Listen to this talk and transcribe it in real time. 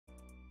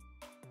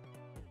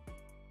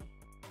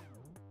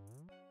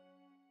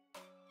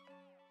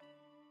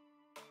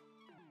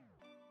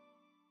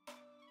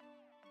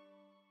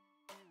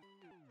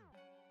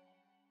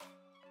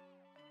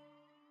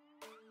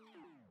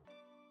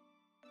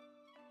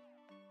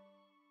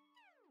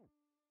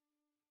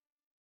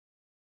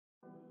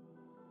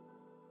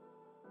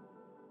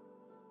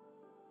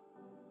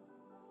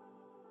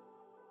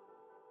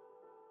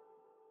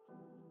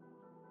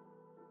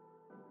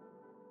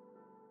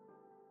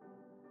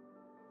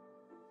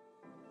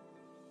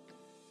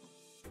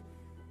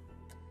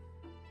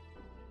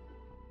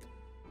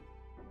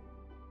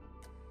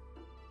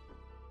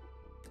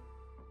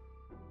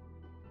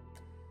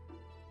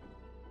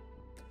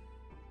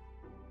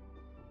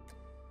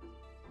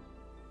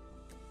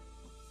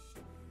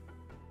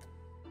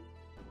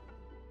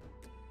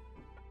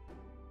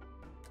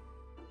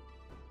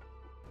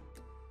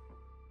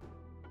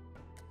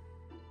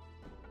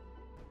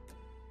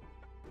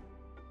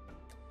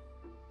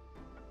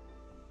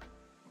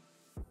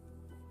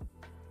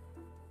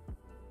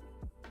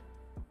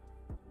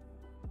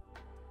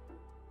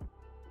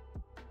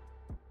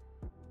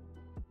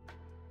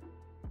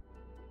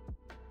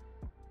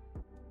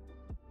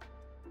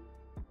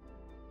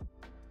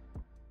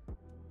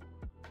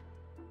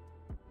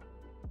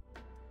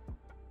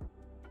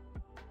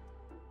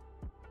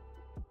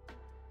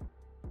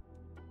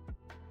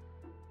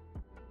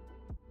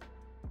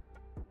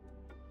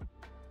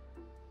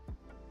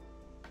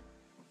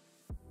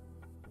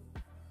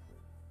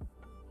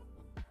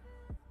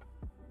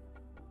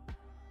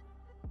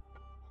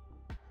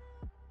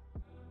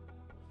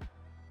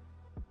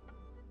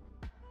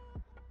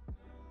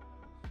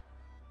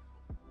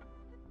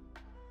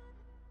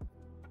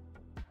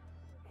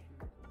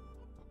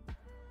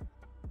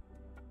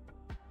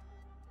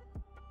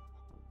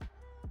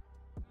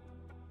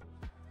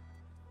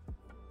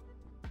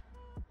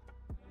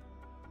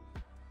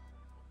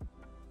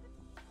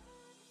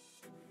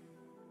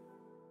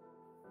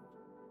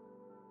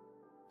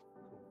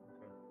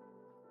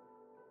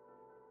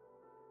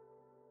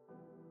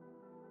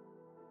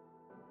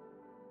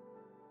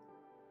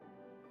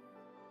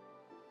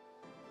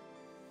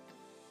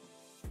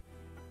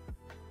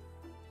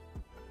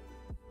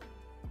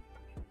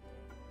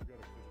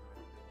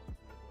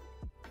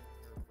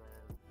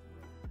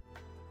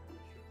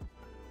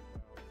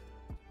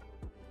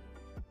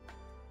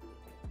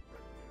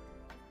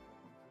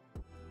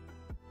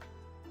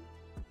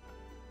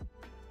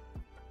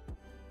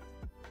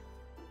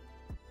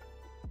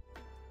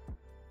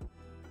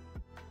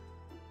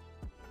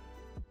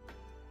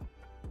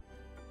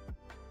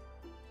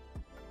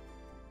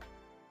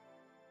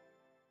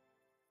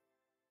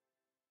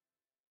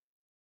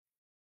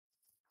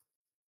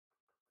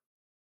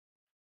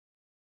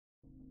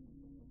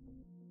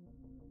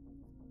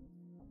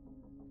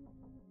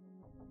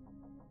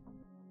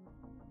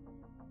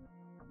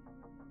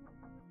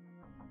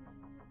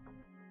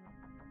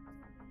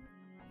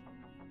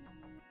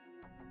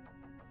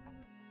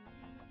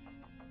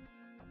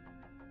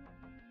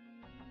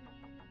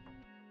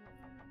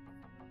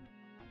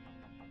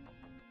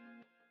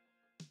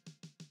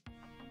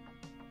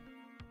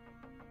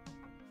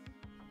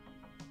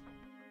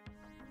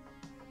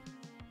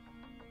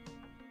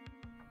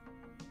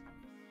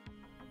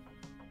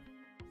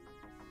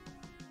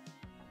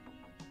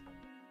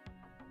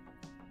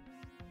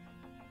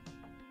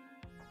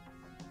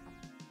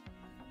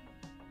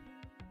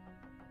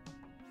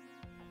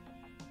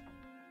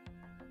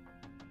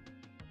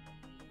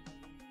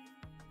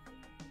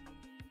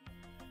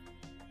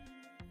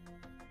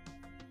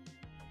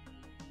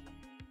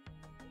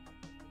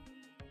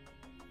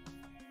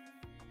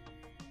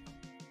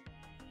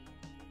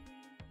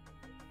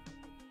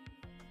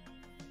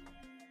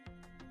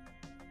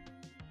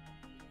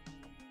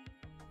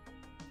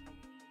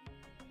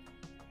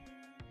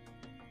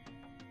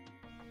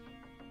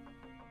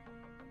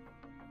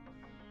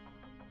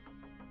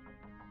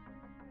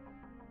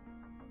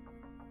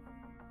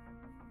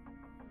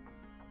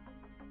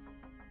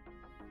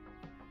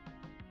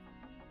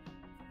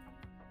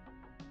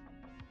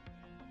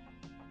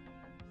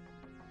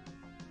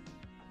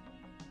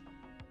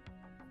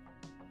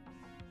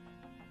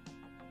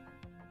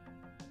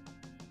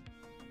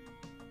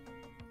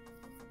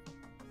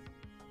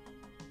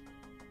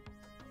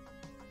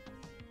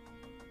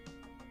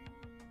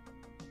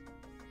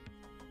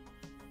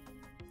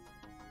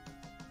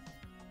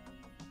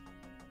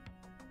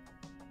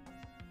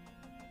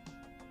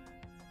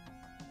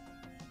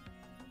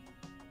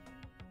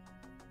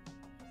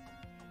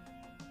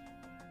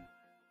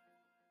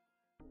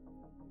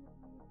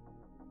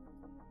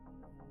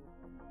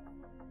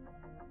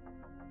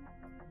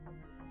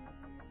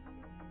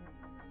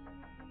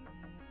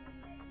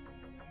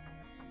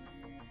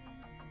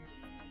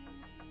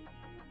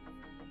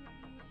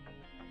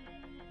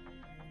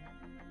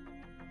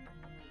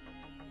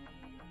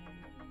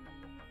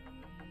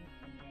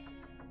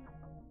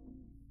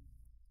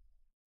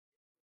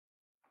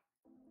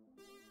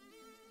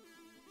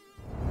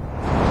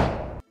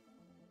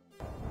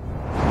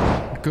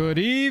Good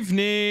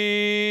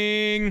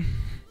evening.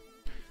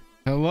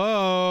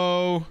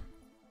 Hello.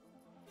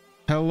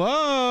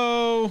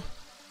 Hello.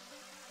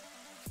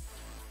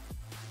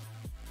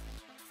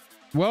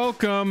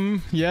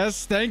 Welcome.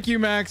 Yes, thank you,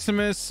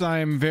 Maximus.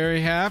 I'm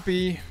very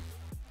happy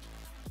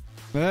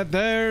that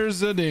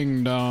there's a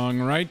ding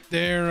dong right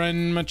there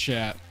in my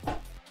chat.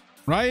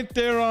 Right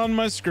there on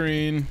my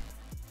screen.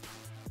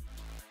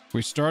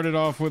 We started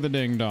off with a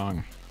ding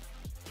dong.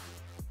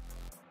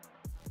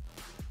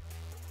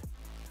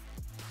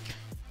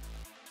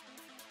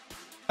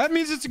 That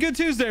means it's a good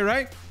Tuesday,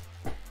 right?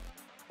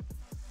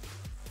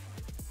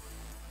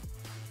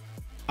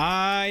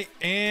 I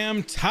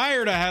am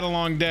tired. I had a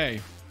long day.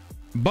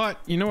 But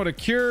you know what a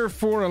cure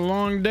for a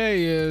long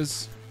day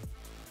is?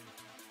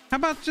 How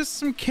about just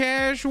some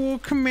casual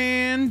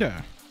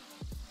commander?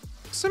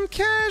 Some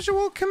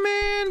casual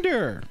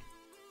commander.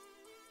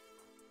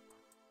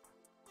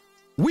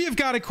 We have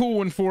got a cool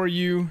one for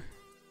you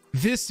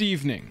this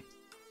evening.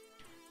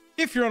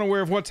 If you're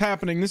unaware of what's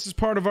happening, this is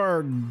part of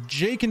our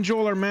Jake and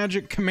Joel Are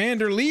Magic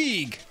Commander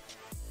League.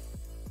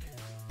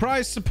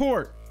 Prize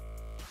support.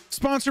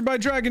 Sponsored by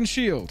Dragon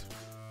Shield.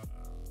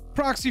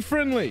 Proxy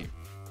friendly.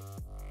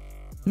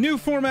 New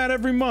format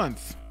every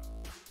month.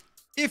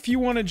 If you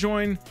want to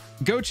join,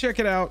 go check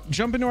it out.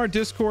 Jump into our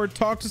Discord,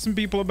 talk to some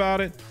people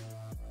about it.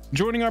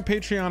 Joining our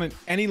Patreon at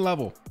any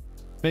level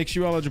makes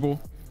you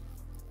eligible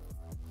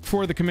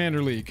for the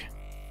Commander League.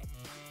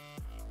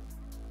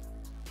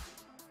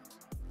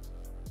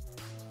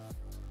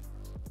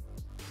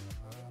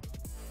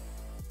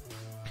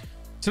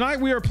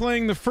 Tonight we are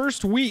playing the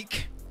first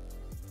week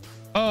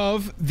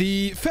of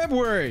the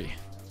February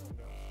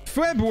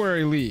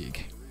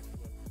League.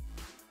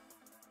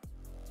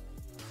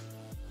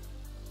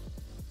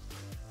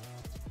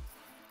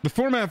 The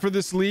format for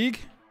this league,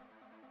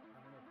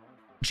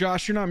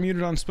 Josh, you're not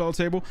muted on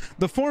Spelltable.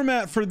 The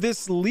format for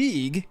this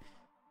league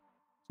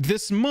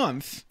this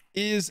month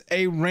is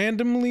a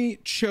randomly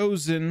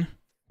chosen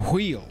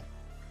wheel.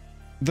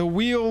 The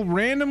wheel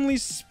randomly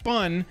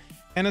spun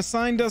and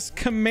assigned us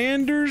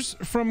commanders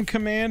from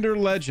Commander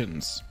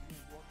Legends.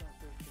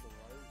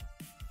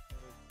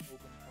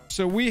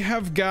 So we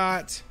have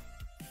got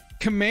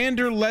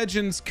Commander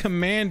Legends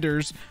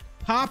commanders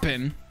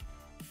popping.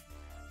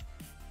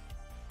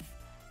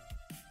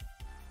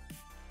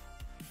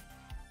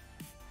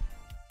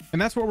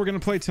 And that's what we're going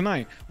to play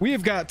tonight. We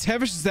have got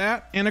Tevesh,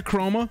 Zat, and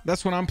Akroma.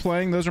 That's what I'm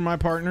playing. Those are my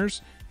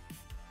partners.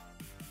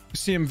 You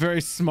see him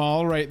very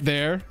small right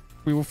there.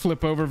 We will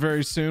flip over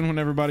very soon when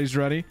everybody's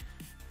ready.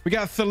 We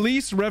got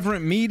Thalisse,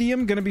 Reverent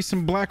Medium, going to be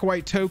some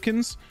black-white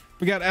tokens.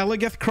 We got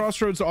Eligeth,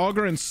 Crossroads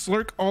Augur, and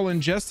Slurrk all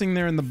ingesting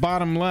there in the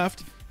bottom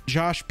left.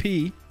 Josh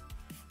P.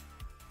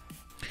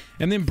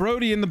 And then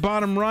Brody in the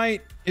bottom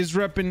right is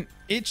repping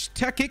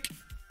Ich-Tekik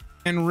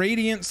and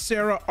Radiant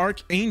Sarah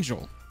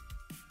Archangel.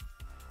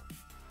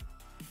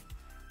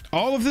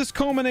 All of this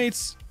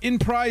culminates in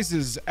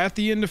prizes at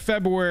the end of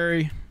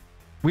February.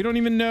 We don't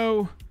even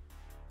know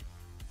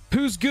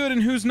who's good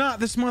and who's not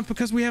this month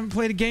because we haven't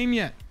played a game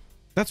yet.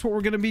 That's what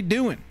we're going to be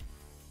doing.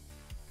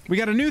 We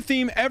got a new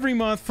theme every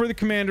month for the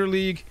Commander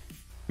League.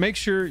 Make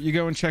sure you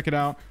go and check it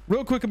out.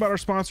 Real quick about our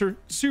sponsor.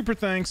 Super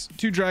thanks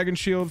to Dragon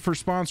Shield for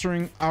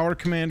sponsoring our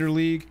Commander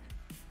League.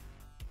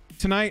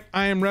 Tonight,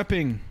 I am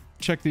repping.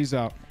 Check these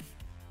out.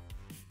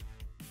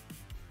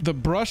 The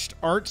brushed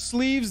art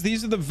sleeves.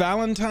 These are the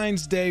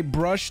Valentine's Day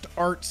brushed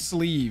art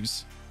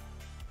sleeves.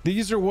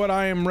 These are what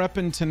I am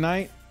repping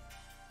tonight.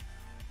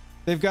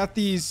 They've got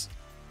these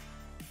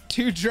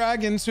two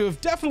dragons who have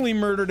definitely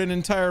murdered an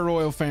entire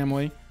royal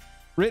family.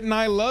 Written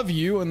 "I love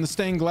you" on the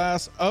stained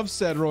glass of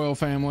said royal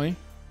family.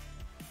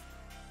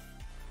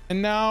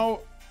 And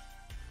now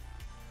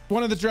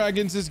one of the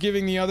dragons is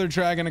giving the other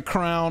dragon a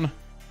crown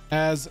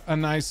as a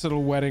nice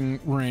little wedding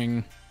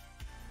ring.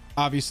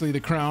 Obviously the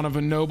crown of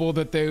a noble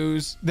that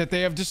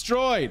they have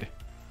destroyed.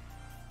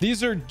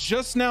 These are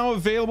just now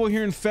available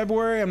here in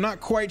February. I'm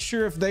not quite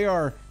sure if they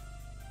are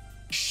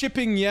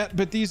shipping yet,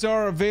 but these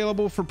are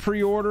available for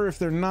pre-order. If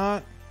they're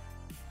not,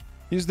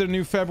 these are their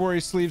new February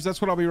sleeves.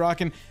 That's what I'll be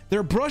rocking.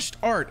 They're brushed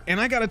art,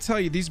 and I gotta tell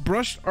you, these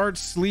brushed art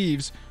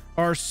sleeves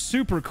are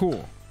super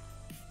cool.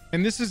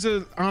 And this is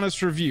an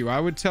honest review. I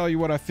would tell you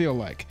what I feel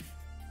like.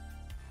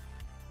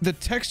 The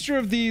texture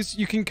of these,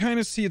 you can kind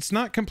of see it's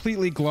not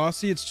completely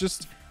glossy. It's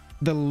just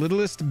the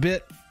littlest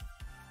bit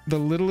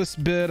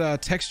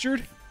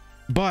textured.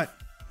 But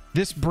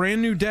this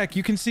brand new deck,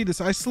 you can see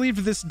this. I sleeved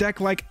this deck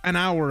like an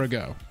hour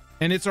ago,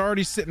 and it's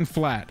already sitting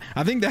flat.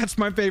 I think that's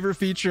my favorite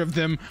feature of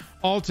them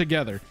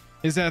altogether,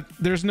 is that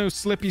there's no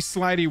slippy,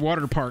 slidey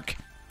water park.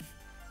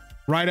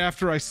 right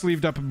after I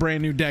sleeved up a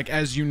brand new deck,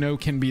 as you know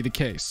can be the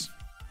case.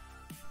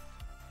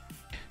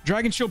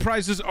 Dragon Shield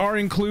prizes are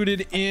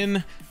included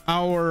in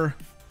our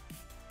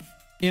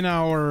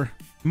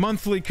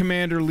monthly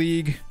Commander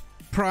League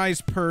prize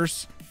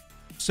purse.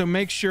 So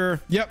make sure,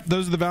 yep,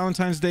 those are the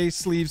Valentine's Day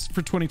sleeves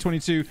for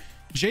 2022.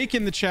 Jake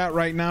in the chat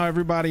right now,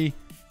 everybody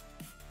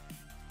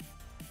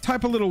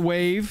type a little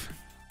wave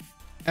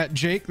at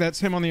Jake. That's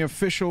him on the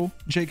official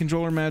Jake and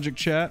Joel Magic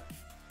chat.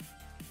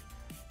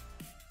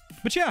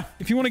 But yeah,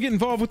 if you want to get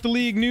involved with the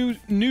league,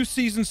 new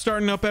season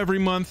starting up every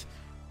month.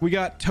 We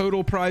got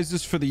total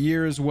prizes for the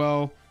year as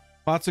well.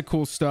 Lots of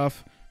cool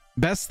stuff.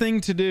 Best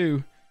thing to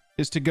do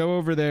is to go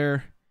over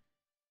there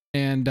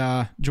and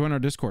join our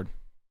Discord.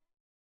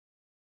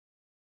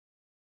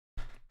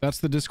 That's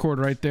the Discord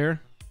right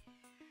there.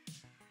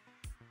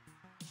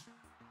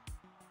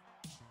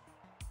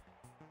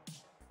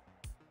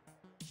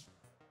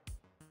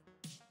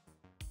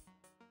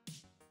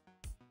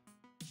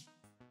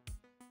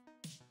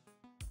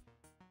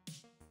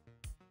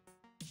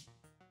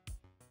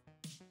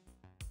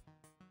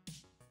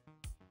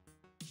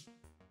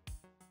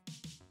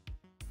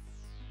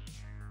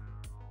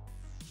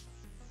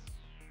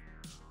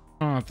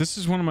 Oh, this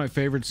is one of my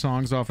favorite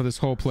songs off of this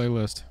whole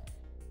playlist.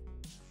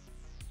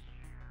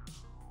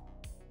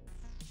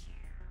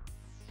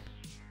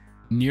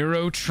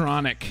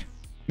 Neurotronic.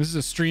 This is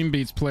a Stream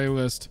Beats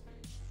playlist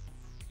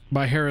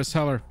by Harris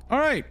Heller. All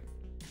right.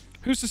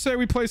 Who's to say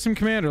we play some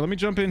Commander? Let me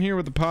jump in here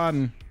with the pod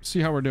and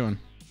see how we're doing.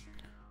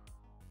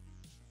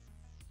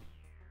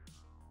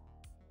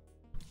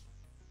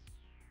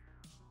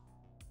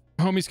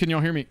 Homies, can y'all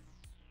hear me?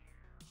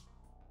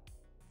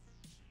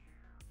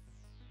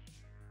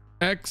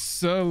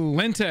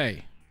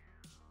 Excelente.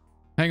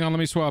 Hang on, let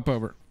me swap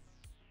over.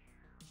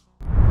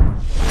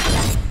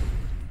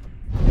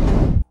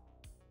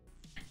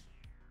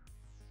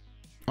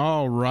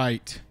 All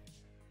right.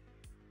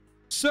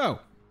 So,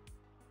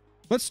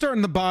 let's start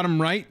in the bottom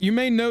right. You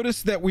may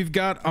notice that we've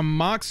got a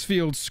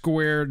Moxfield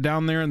square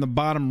down there in the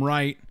bottom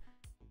right.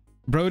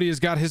 Brody has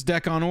got his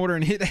deck on order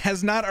and it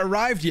has not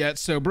arrived yet.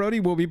 So Brody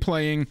will be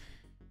playing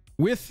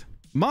with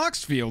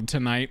Moxfield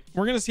tonight.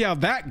 We're going to see how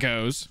that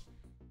goes.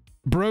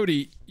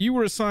 Brody, you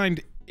were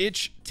assigned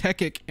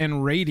Ich-Tekik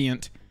and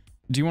Radiant.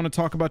 Do you want to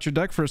talk about your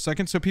deck for a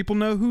second so people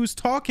know who's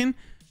talking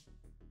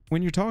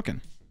when you're talking?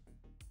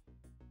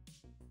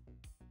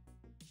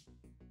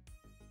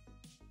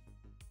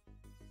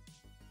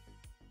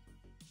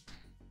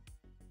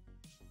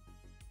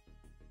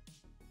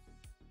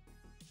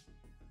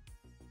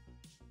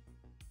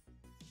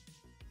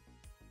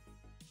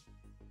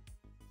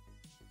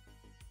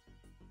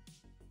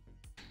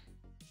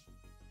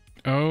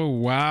 Oh,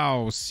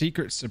 wow.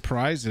 Secret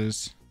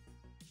surprises.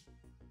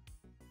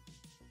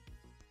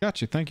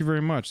 Gotcha. Thank you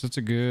very much. That's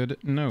a good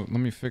note.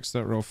 Let me fix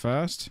that real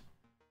fast.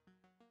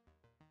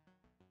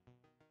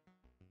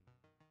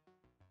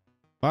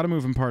 A lot of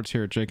moving parts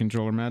here at Jake and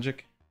Joel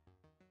Magic.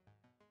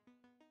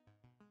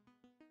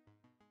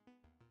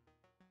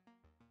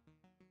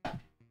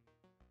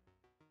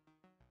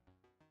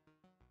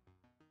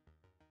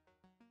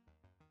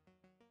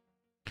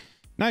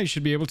 Now you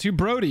should be able to.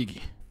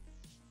 Brody,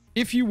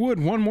 if you would,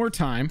 one more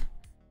time,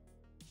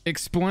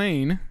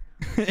 explain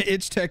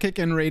Ich-Tekik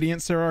and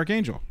Radiant Sir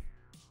Archangel.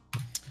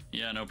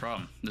 Yeah, no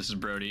problem. This is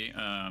Brody.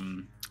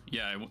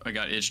 Yeah, I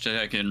got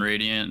Ich-Tekik and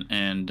Radiant,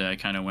 and I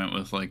kind of went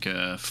with like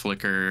a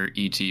Flicker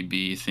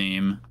ETB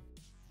theme.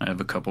 I have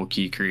a couple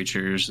key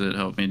creatures that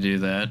help me do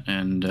that,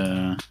 and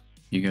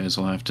you guys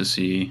will have to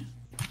see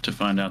to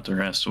find out the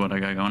rest of what I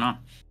got going on.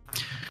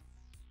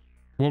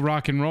 We'll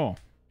rock and roll.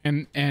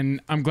 And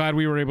I'm glad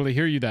we were able to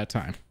hear you that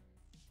time.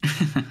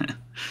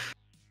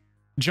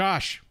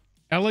 Josh,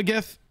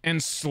 Eligeth and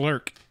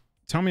Slurrk.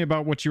 Tell me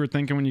about what you were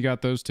thinking when you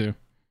got those two.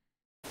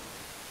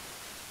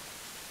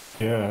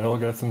 Yeah,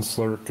 Eligeth and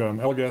Slurrk.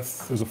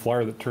 Eligeth is a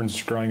flyer that turns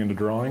scrying into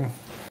drawing.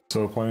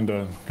 So planning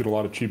to get a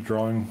lot of cheap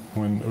drawing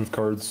with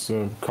cards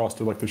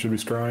costed like they should be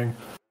scrying.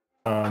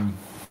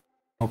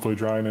 Hopefully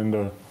drawing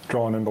into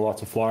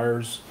lots of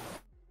flyers.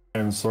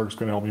 And Slurrk's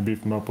going to help me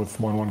beef them up with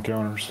 1/1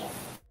 counters.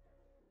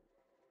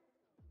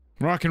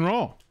 Rock and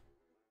roll.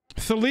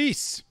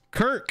 Thalisse,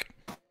 Kirk.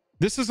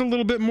 This is a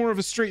little bit more of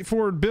a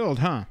straightforward build,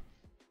 huh?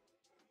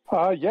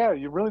 Yeah,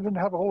 you really didn't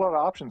have a whole lot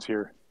of options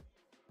here.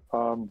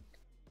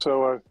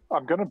 So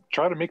I'm going to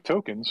try to make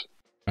tokens.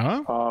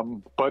 Uh-huh.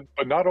 But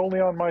not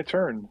only on my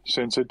turn,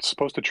 since it's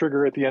supposed to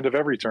trigger at the end of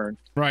every turn.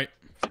 Right.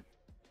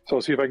 So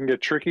I'll see if I can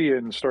get tricky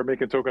and start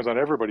making tokens on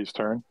everybody's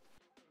turn.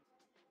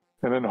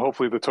 And then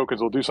hopefully the tokens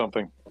will do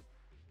something.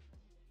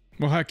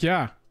 Well, heck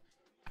yeah.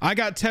 I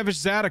got Tevesh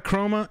Zad,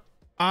 Akroma.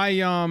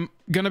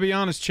 Gonna be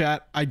honest,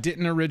 chat, I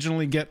didn't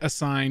originally get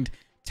assigned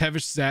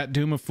Tevesh Zat,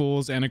 Doom of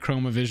Fools, and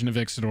Akroma Vision of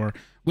Ixidor.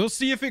 We'll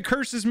see if it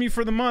curses me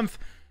for the month,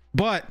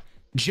 but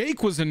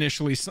Jake was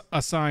initially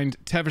assigned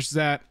Tevesh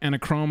Zat and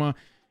Akroma,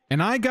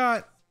 and I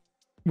got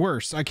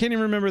worse. I can't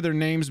even remember their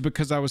names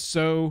because I was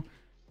so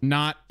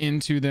not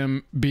into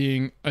them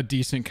being a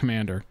decent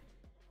commander.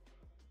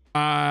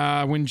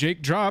 When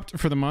Jake dropped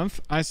for the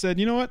month, I said,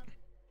 you know what?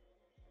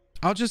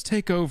 I'll just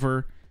take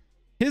over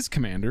his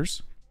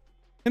commanders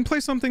and play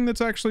something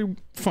that's actually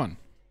fun.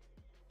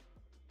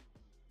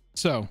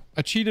 So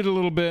I cheated a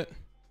little bit.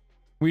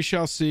 We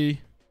shall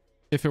see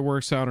if it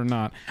works out or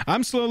not.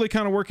 I'm slowly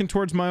kind of working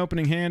towards my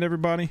opening hand,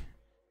 everybody.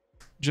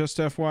 Just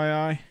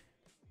FYI.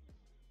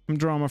 I'm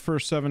drawing my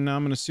first 7 now.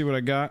 I'm going to see what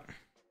I got.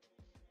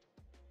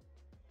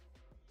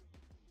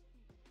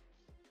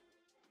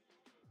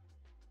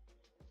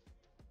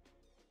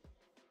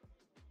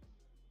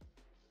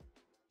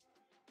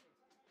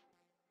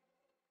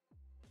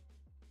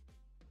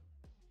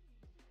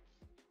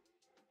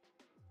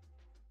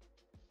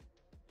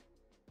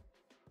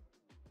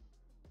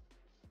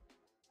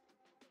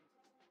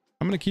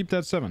 I'm going to keep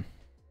that 7.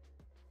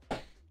 I'm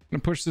going to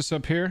push this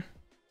up here.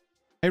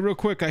 Hey, real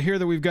quick, I hear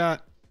that we've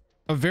got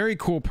a very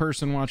cool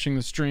person watching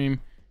the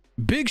stream.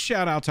 Big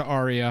shout out to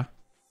Aria.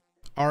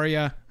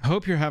 Aria,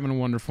 hope you're having a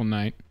wonderful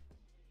night.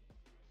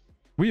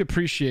 We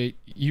appreciate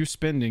you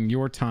spending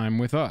your time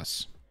with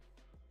us.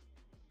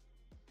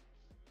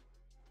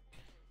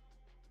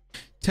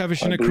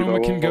 Tevesh and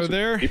Akroma can go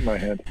there. Keep my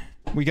hand.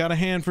 We got a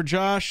hand for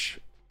Josh.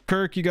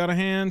 Kirk, you got a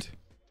hand?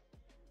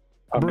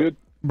 I'm good.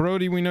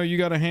 Brody, we know you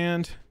got a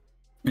hand.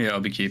 Yeah,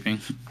 I'll be keeping.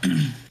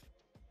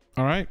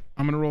 All right,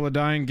 I'm gonna roll a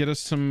die and get us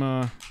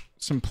some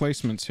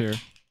placements here.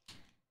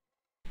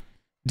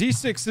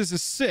 D6 is a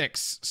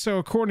 6, so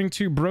according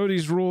to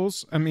Brody's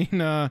rules, I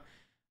mean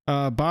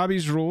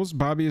Bobby's rules,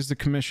 Bobby is the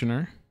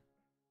commissioner.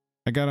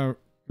 I gotta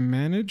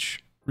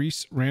manage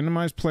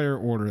randomized player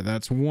order.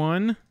 That's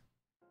 1,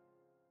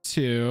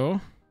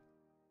 2,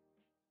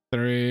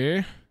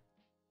 3,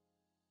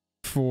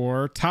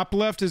 4. Top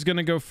left is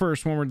gonna go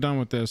first when we're done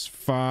with this.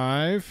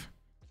 5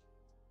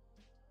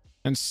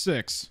 and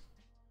 6.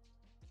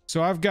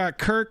 So I've got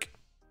Kirk,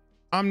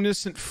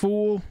 Omniscient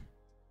Fool,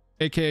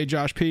 aka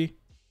Josh P,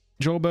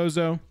 Joel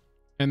Bozo,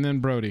 and then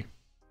Brody.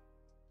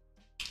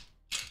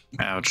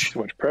 Ouch. Too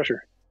much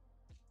pressure.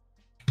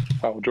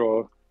 I will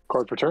draw a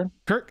card for turn.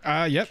 Kirk,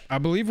 yep, I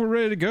believe we're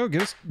ready to go.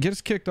 Get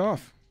us kicked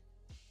off.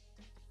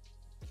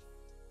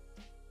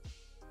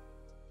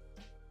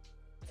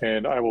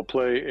 And I will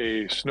play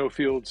a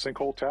Snowfield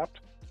Sinkhole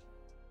tapped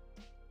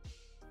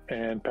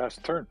and pass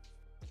the turn.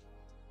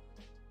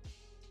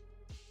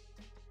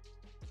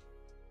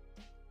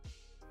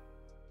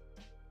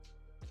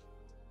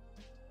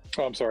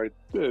 Oh, I'm sorry.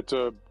 It's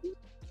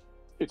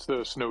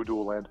the Snow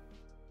Dual land.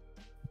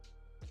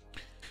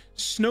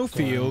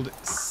 Snowfield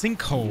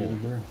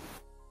Sinkhole.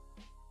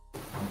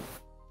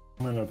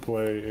 I'm gonna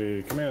play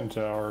a command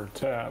tower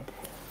tap.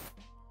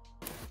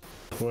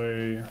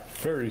 Play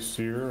Fairy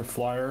Seer,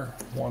 flyer,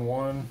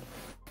 1/1.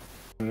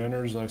 When it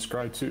enters, I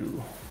scry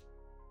 2.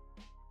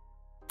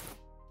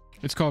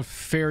 It's called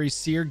Fairy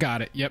Seer.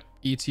 Got it. Yep.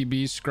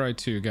 ETB Scry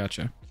 2.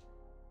 Gotcha.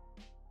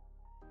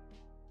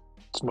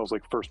 It smells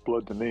like first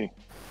blood to me.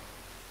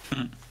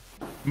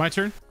 My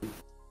turn.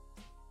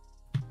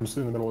 I'm just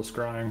in the middle of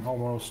scrying,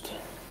 almost.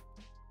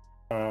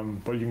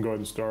 But you can go ahead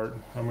and start.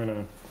 I'm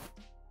gonna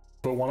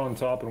put 1 on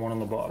top and 1 on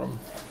the bottom.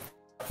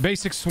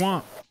 Basic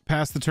Swamp.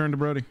 Pass the turn to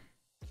Brody.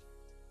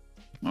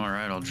 All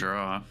right, I'll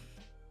draw.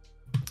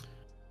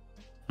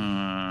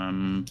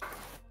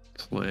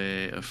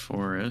 Play a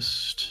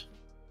forest.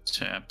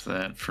 Tap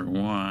that for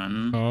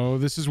 1. Oh,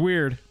 this is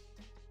weird.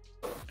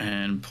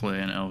 And play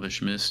an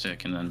Elvish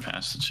Mystic and then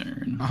pass the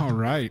turn. All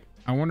right.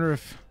 I wonder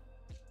if...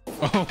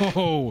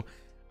 Oh,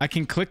 I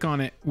can click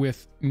on it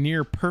with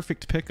near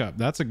perfect pickup.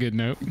 That's a good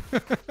note.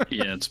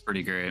 Yeah, it's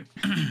pretty great.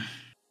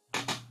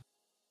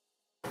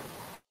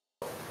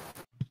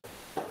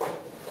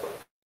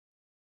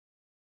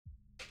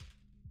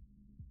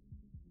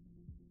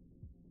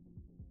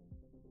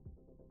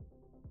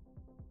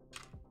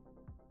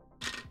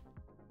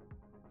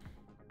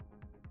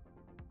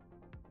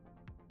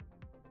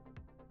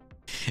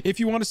 If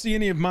you want to see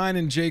any of mine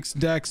and Jake's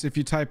decks, if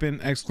you type in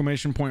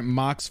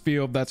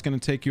 !Moxfield, that's going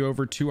to take you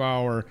over to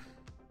our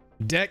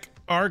deck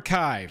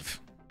archive.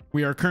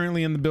 We are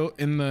currently in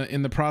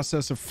the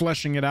process of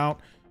fleshing it out.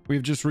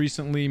 We've just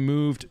recently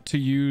moved to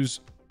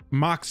use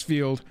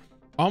Moxfield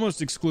almost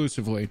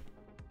exclusively.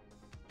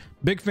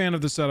 Big fan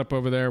of the setup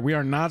over there. We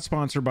are not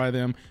sponsored by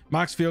them.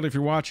 Moxfield, if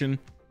you're watching,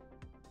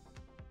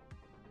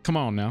 come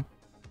on now,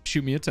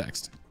 shoot me a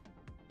text.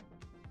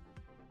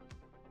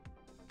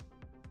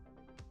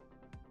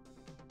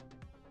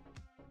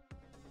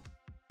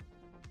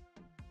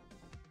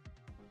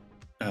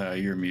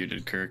 You're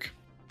muted, Kirk.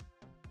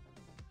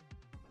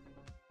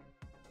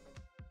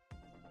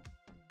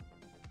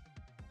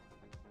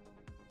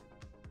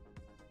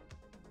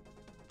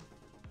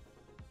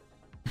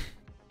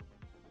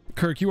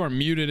 Kirk, you are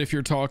muted if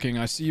you're talking.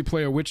 I see you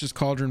play a Witch's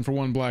Cauldron for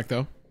 1 black,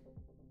 though.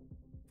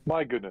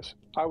 My goodness.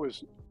 I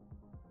was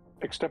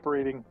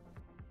extemporating.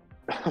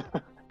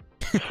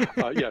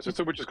 Yes, it's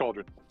a Witch's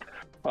Cauldron.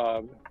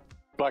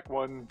 Black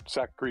 1,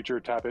 sack creature,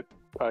 tap it.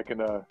 I can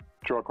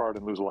draw a card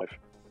and lose a life.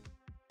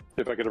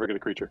 If I could ever get a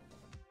creature.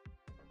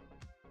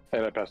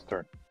 And I pass the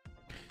turn.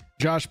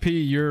 Josh P,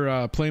 your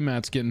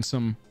playmat's getting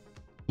some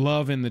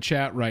love in the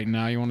chat right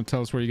now. You want to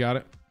tell us where you got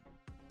it?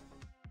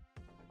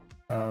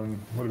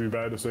 Would it be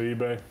bad to say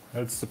eBay?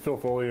 It's the Phil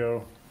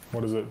Folio.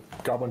 What is it?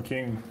 Goblin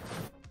King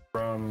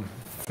from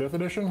 5th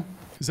edition?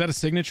 Is that a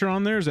signature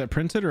on there? Is that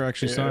printed or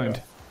actually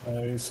signed?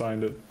 He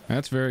signed it.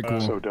 That's very cool.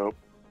 So dope.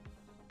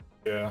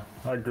 Yeah,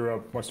 I grew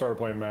up, I started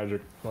playing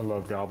Magic. I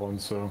love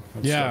goblins, so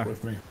it's Yeah. stuck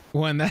with me.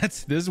 Well, and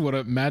this is what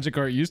a magic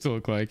art used to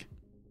look like.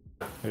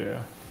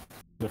 Yeah,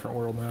 different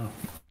world now.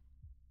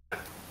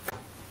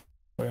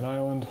 Play an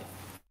island.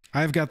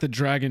 I've got the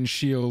Dragon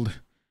Shield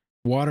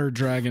Water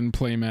Dragon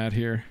playmat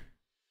here.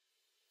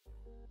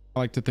 I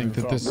like to think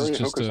that this is Very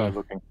just Hokusai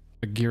looking.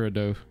 a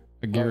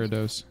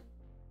Gyarados.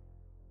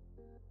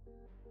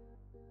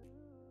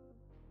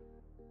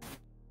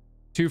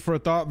 2 for a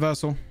Thought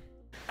Vessel.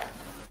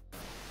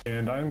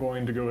 And I'm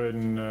going to go ahead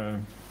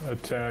and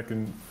attack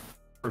and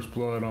first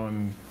blood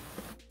on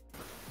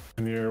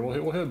in the air.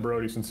 We'll hit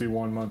Brody since he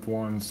won month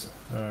 1's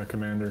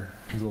commander.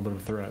 He's a little bit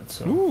of a threat.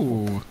 So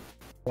Ooh.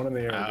 one in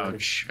the air.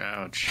 Ouch,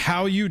 ouch.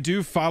 How you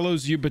do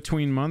follows you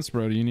between months,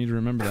 Brody. You need to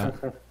remember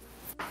that.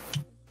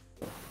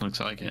 Looks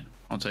like it.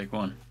 I'll take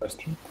one. Pass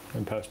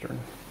turn.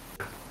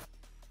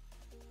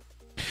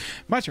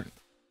 My turn.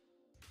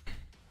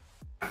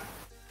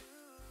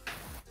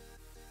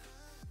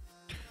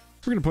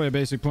 We're going to play a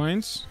basic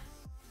plains.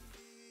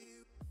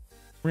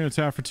 We're going to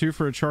tap for 2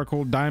 for a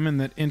charcoal diamond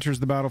that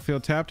enters the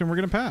battlefield tapped, and we're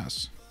going to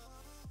pass.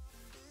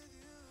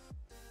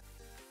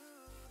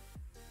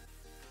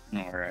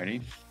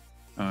 Alrighty.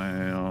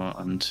 I'll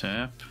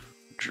untap,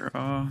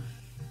 draw.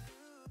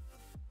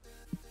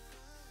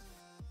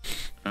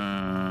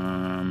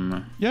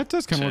 Yeah, it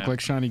does kind of look like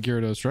shiny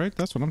Gyarados, right?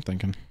 That's what I'm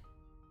thinking.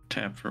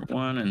 Tap for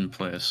 1 and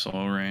play a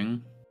Soul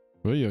Ring.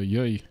 Oy, oy,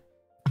 oy.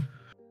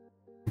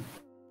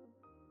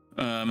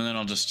 And then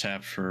I'll just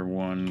tap for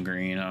 1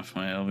 green off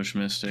my Elvish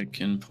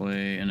Mystic and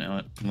play an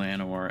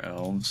Llanowar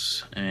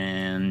Elves.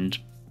 And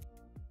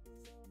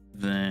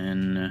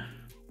then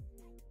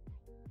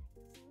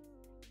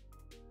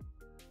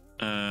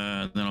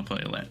I'll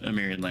play a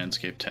Myriad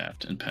Landscape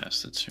tapped and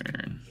pass the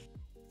turn.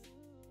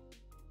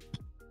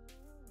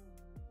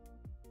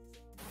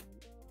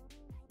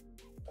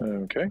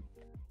 Okay.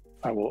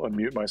 I will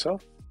unmute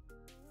myself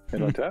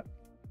and untap.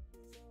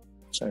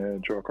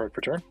 And draw a card for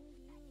turn.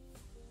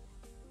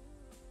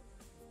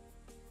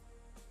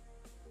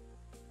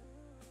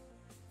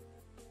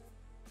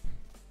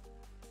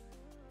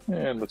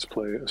 And let's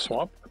play a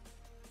swamp.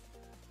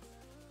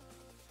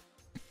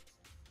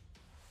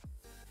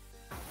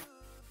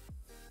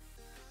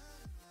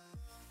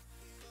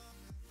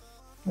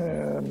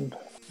 And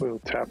we'll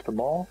tap them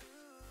all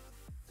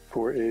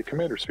for a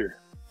commander sphere.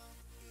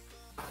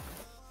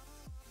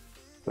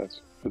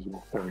 That's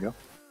visible. There we go.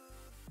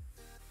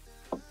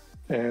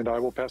 And I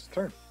will pass the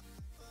turn.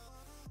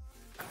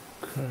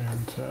 Okay,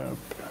 untap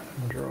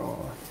and draw.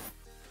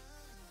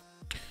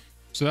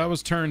 So that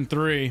was turn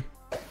 3.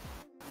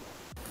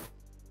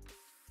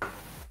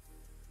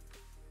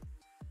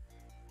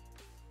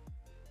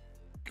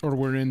 Or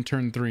we're in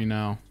turn 3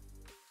 now.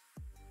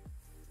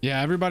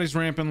 Yeah, everybody's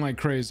ramping like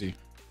crazy.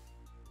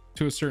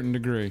 To a certain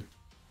degree.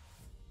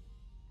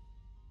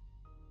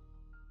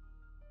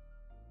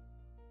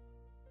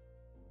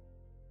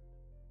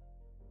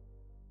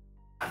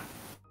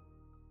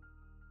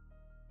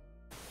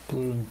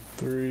 Blue and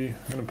 3. I'm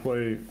going to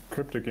play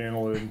Cryptic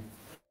Annelid.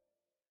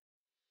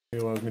 He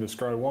allows me to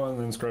scry 1,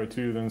 then scry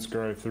 2, then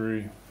scry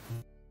 3.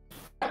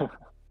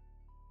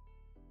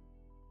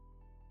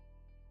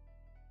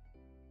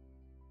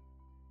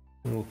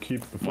 We'll keep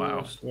the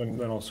first, and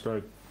then I'll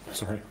scry.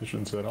 Sorry, I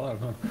shouldn't say that. I'll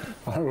have none.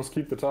 I will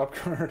keep the top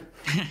card.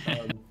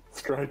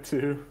 Scry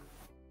 2.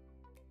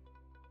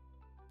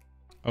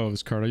 Oh,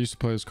 this card. I used to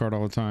play this card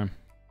all the time.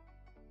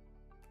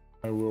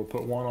 I will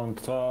put 1 on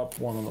top,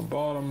 1 on the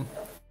bottom,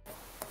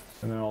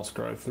 and then I'll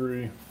scry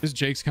 3. This is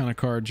Jake's kind of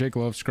card. Jake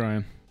loves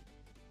scrying.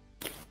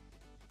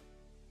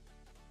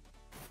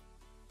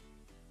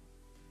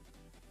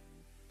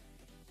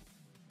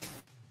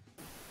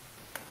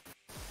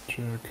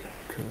 Check.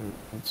 Okay,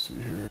 let's see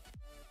here.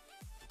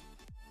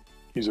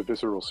 He's a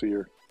visceral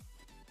seer.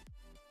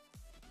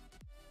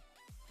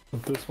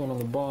 Put this one on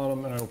the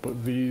bottom, and I will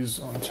put these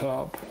on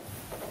top.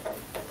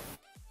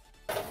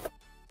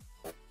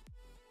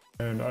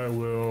 And I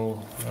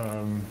will,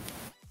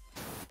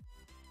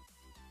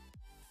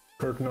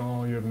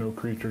 Kirknall, you have no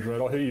creatures, right?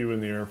 I'll hit you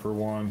in the air for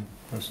 1.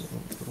 That's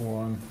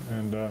 1,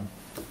 and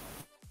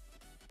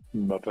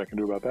Nothing I can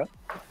do about that.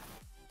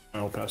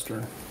 I'll pass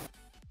turn.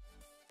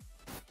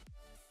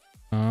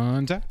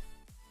 Untap.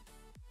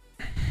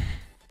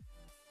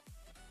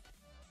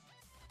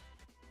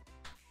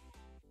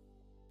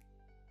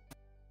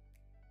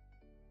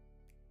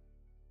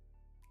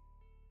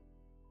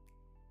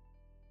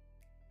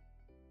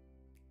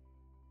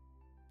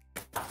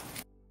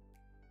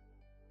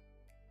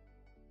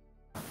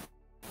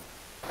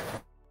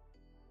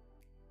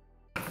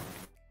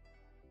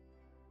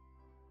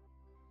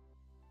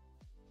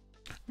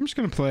 I'm just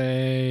going to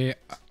play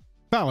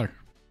Valor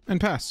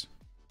and pass.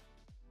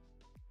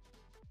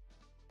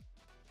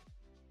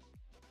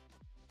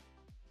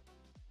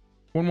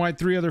 1 white,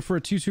 3 other for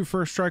a 2/2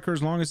 first striker.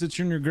 As long as it's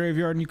in your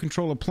graveyard and you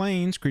control a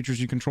plains,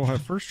 creatures you control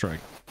have first strike.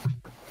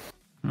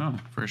 Oh,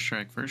 first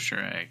strike, first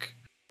strike.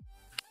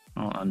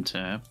 I'll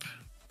untap.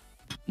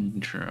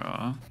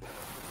 Draw.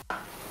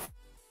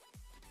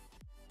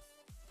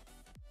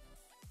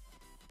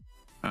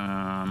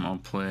 I'll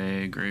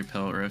play Grey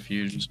Pelt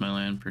Refuge as my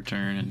land per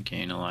turn and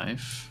gain a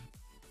life.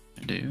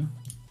 I do.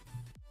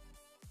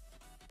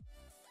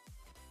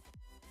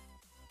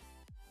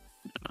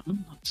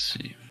 Let's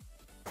see.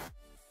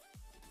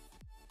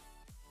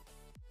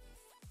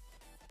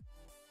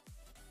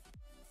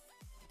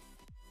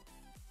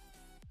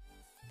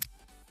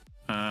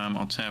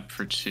 I'll tap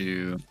for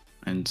 2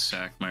 and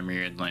sack my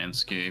Myriad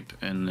Landscape,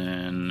 and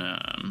then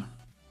let's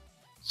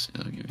see,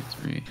 I'll give you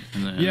 3,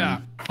 and then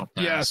Yeah, I'll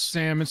pass. yeah,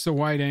 Sam. It's the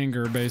white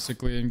anger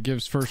basically, and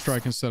gives first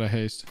strike instead of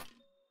haste.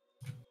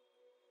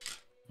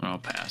 I'll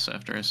pass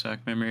after I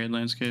sack my Myriad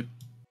Landscape.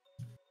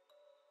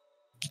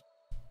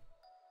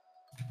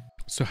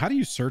 So how do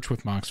you search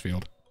with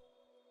Moxfield?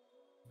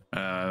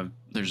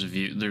 There's a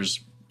view. There's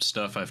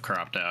stuff I've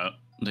cropped out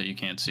that you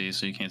can't see,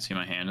 so you can't see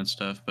my hand and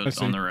stuff. I But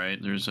see. on the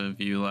right, there's a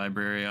view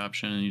library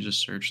option, and you just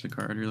search the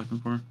card you're looking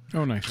for.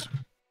 Oh, nice.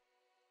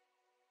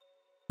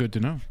 Good to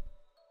know.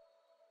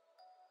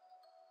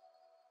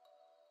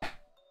 I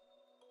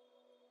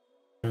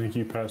think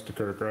you passed to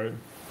Kirk, right?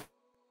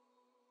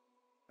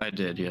 I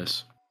did,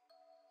 yes.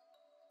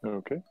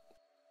 Okay.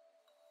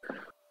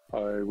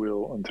 I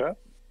will untap.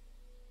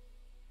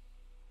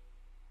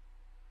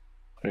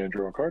 And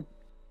draw a card.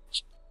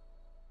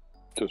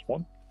 Just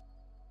one.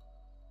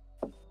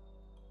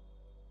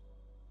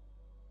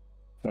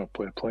 I'll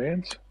play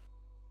plans.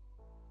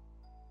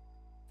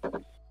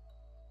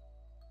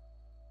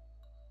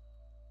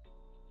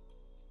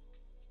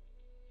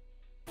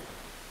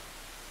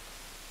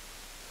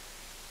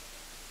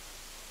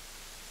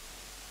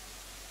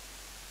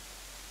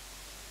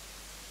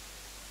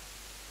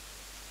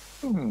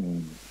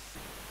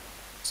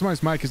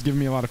 Somebody's mic is giving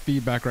me a lot of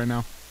feedback right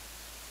now.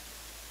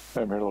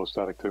 I'm hearing a little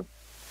static too.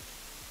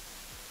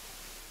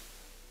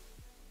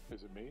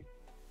 Is it me?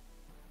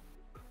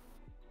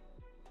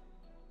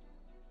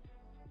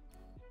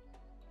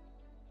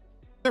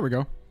 There we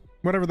go.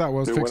 Whatever that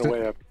was, It fixed went it.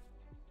 away after,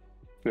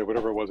 yeah,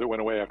 whatever it was, it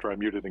went away after I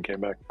muted and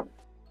came back.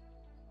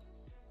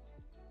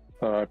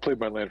 I played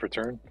my land for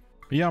turn.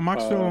 Yeah,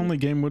 Moxfield only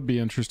game would be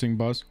interesting,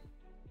 Buzz.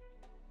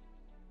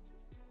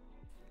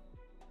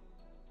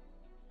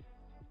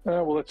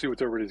 Well, let's see what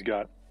everybody's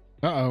got.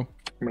 Uh-oh.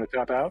 I'm going to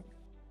tap out.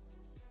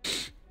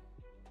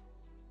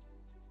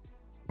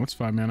 What's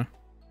 5 mana?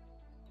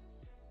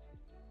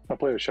 I'll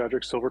play a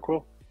Shadric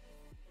Silverquill.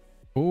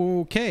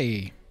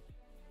 Okay.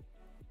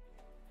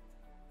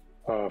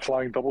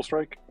 Flying Double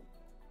Strike.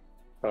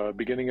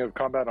 Beginning of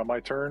combat on my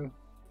turn,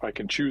 I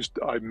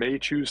may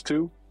choose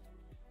to.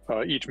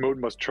 Each mode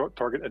must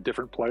target a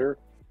different player.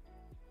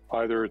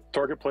 Either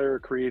target player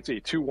creates a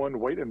 2/1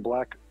 white and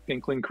black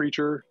Inkling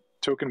creature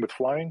token with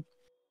flying.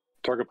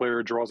 Target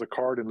player draws a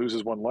card and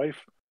loses 1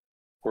 life.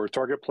 Or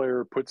target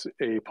player puts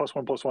a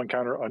 +1/+1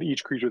 counter on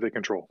each creature they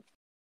control.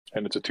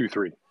 And it's a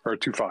 2/3, or a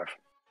 2/5.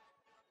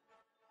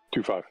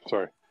 2/5,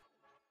 sorry.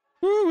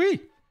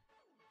 Woo-wee.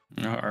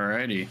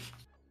 Alrighty.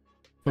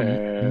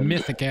 And-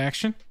 Mythic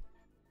action.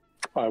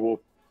 I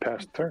will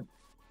pass the turn.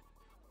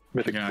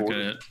 Mythic You're not 4.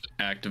 going to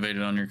activate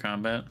it on your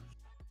combat?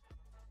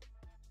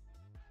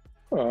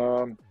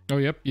 Oh,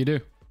 yep, you do.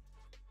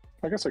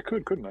 I guess I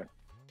could, couldn't I?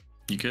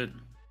 You could.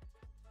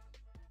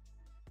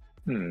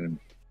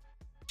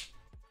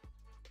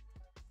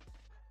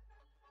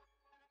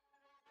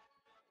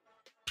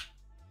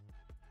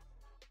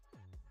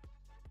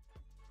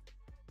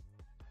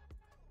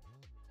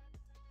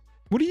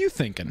 What are you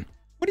thinking?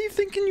 What are you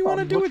thinking you want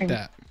to I'm do with looking-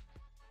 that?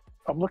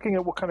 I'm looking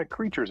at what kind of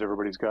creatures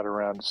everybody's got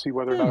around to see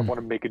whether or not I want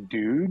to make a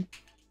dude.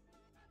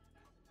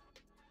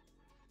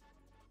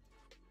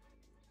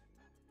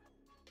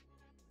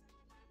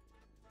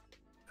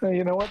 Hey,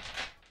 you know what?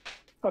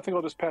 I think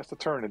I'll just pass the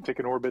turn and take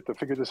an orbit to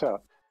figure this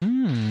out.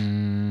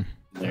 Hmm.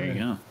 There you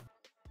go.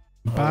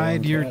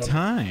 Bide your Untap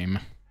time.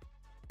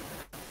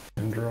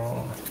 and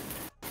draw.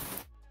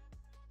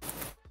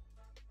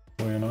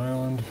 Play an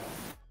island.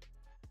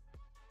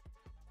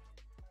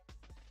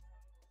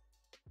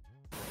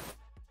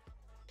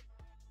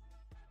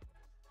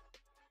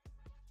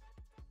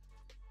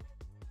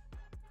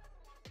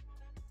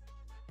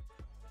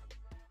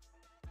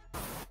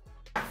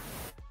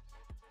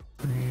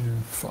 Green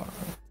and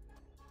 5.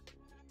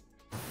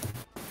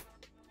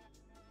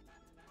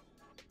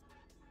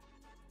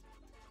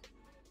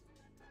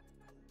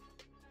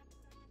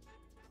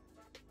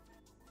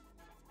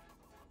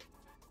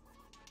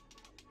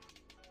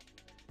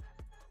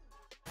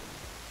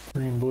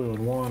 Green, blue,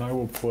 and 1. I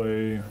will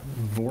play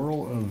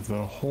Vorl of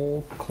the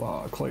Whole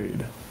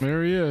Clade.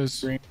 There he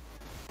is.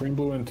 Green,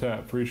 blue, and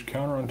tap. For each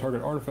counter on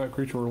target artifact,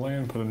 creature, or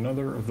land, put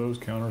another of those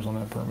counters on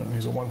that permanent.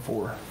 He's a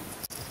 1/4.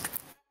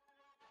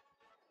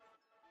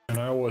 And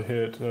I will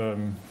hit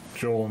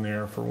Joel in the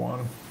air for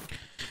 1.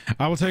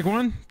 I will take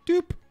 1.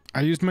 Doop.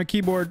 I used my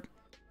keyboard.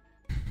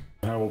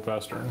 And I will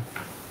pass turn.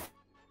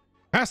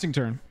 Passing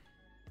turn.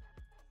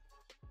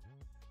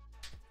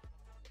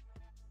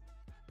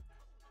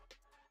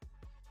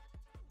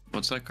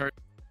 What's that card?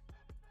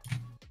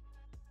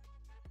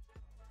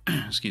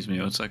 Excuse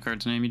me, what's that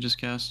card's name you just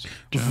cast?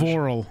 Josh?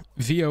 Vorel.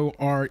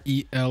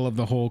 Vorel of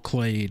the whole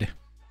clade.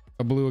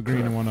 A blue, a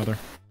green, and one other.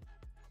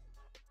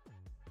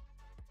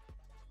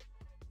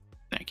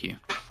 Thank you.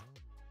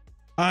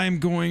 I'm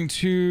going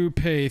to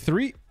pay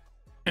 3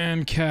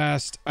 and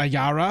cast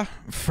Ayara,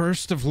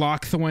 First of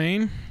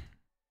Lochthwain.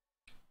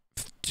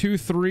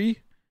 2/3.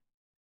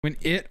 When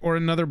it or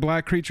another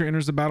black creature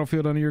enters the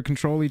battlefield under your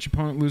control, each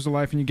opponent loses a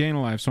life and you gain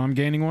a life. So I'm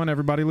gaining 1,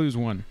 everybody lose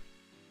 1.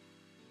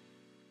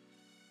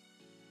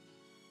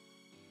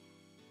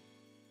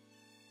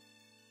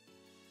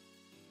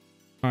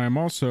 I am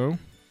also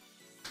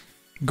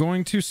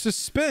going to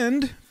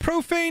suspend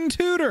Profane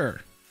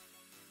Tutor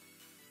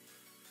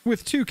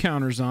with 2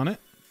 counters on it.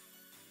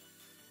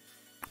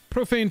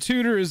 Profane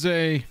Tutor is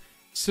a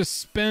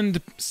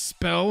suspend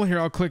spell. Here,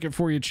 I'll click it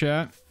for you,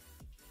 chat.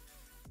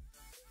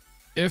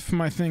 If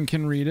my thing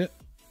can read it.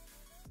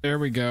 There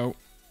we go.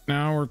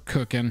 Now we're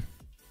cooking.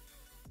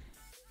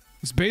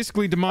 It's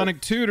basically Demonic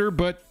Tutor,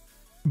 but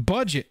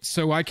budget,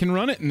 so I can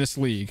run it in this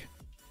league.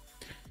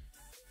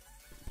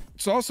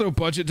 It's also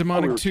budget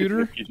Demonic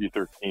Tutor.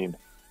 PG-13.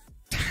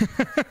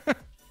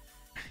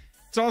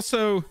 It's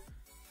also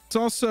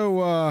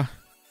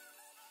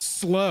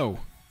slow.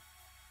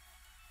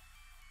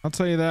 I'll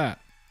tell you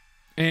that.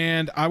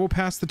 And I will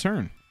pass the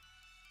turn.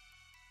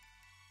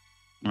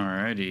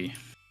 Alrighty.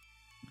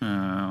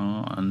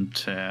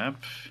 Untap.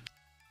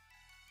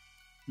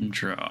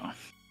 Draw.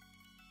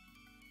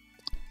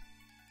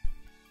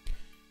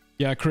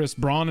 Yeah, Chris,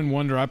 Brawn and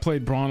Wonder. I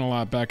played Brawn a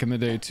lot back in the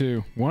day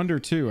too. Wonder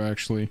too,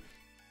 actually.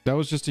 That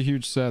was just a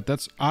huge set.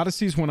 That's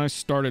Odyssey's when I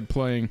started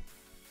playing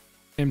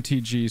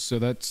MTG, so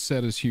that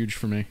set is huge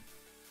for me.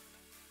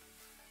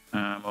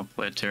 I'll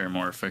play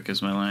Terramorphic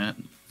as my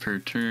land per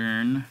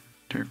turn.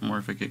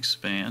 Terramorphic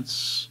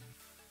Expanse.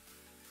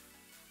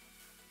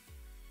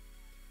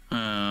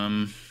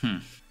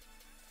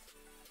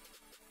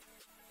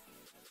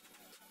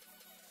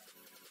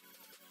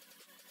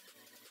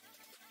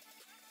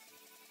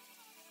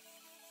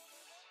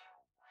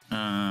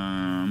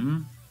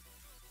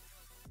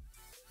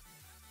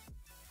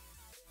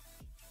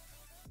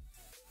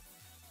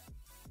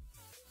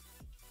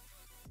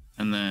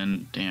 And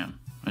then, damn,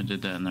 I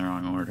did that in the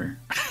wrong order.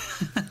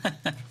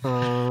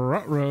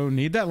 Ruh-roh,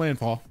 need that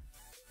landfall.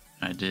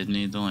 I did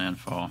need the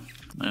landfall.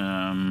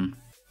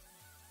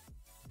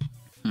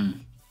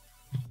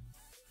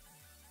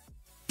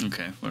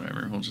 Okay,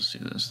 whatever. We'll just do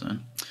this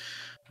then.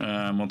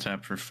 We'll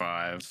tap for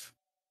 5.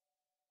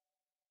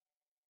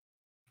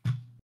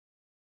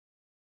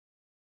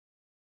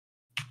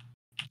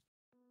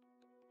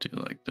 Do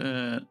like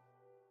that.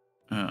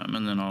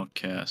 And then I'll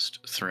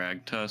cast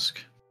Thrag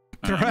Tusk.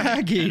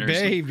 Draggy,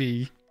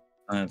 baby.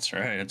 That's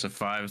right. It's a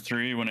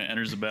 5/3. When it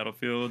enters the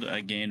battlefield,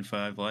 I gain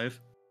 5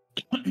 life.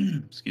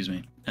 Excuse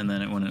me. And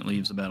then when it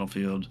leaves the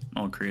battlefield,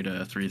 I'll create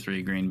a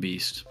 3/3 green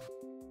beast.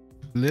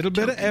 Little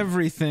bit of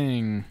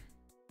everything.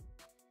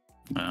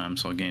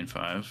 So I'll gain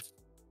 5.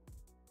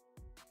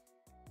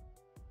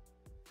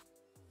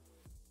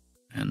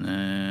 And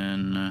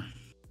then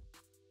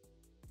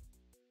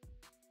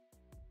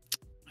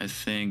I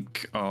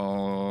think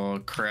I'll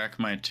crack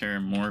my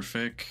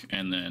Terramorphic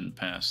and then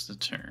pass the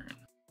turn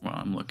while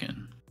I'm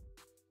looking.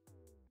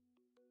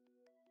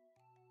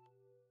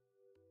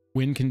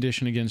 Win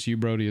condition against you,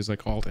 Brody, is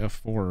like Alt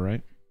F4,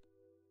 right?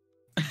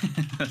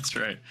 That's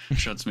right.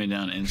 Shuts me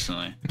down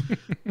instantly.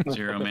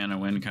 0 mana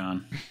win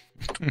con.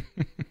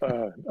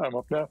 I'm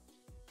up now.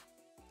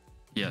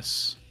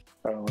 Yes.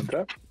 I'll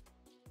untap.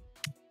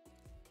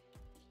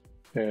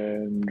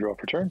 And draw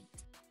for turn.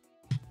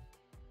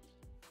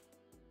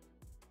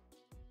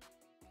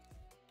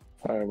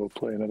 I will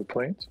play another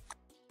Plains.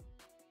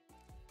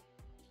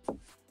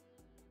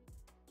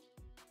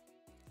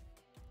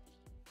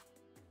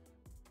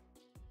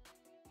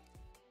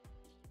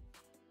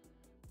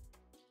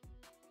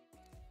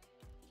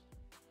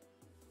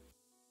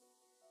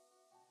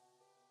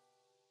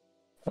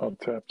 I'll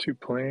tap 2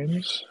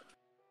 Plains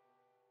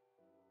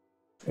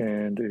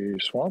and a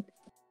Swamp.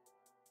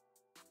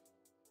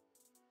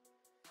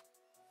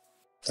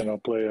 And I'll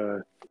play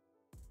a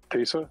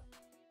Thalisse,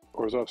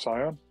 Orzhov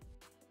Scion.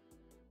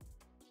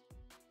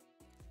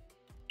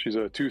 She's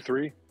a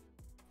 2/3.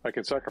 I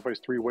can sacrifice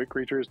 3 white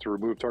creatures to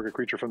remove target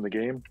creature from the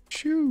game.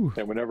 Shoo.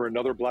 And whenever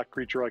another black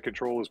creature I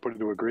control is put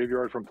into a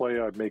graveyard from play,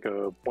 I'd make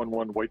a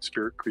 1/1 white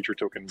spirit creature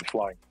token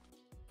flying.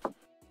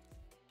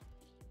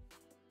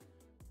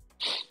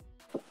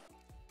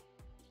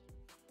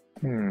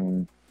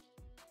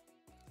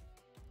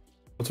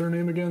 What's her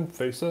name again?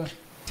 Thalisse?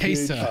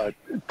 Taysa.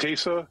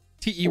 Taysa.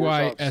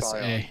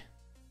 Teysa.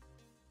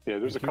 Yeah,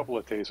 there's a couple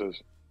of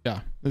Taysas.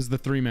 Yeah, this is the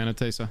 3 mana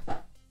Taysa.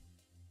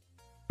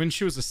 When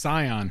she was a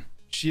Scion,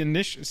 she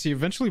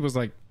eventually was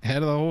like head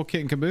of the whole kit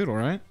and caboodle,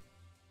 right?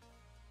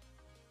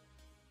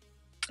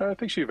 I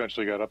think she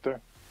eventually got up there.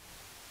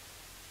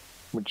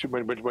 When she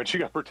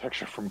got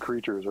protection from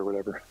creatures or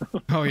whatever.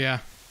 Oh yeah.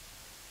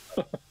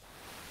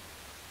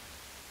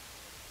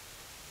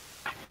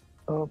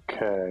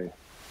 Okay.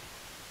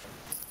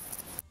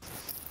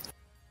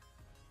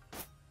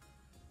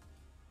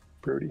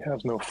 Brody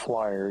has no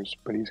flyers,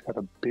 but he's got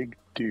a big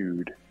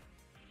dude.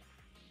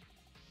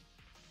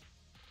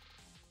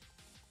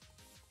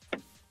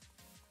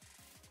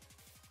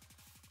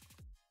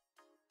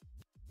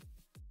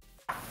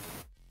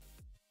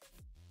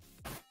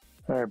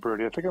 All right,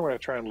 Brody, I think I'm going to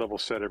try and level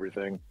set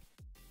everything.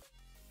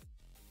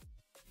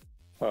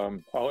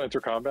 I'll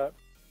enter combat.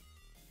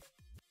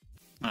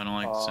 I don't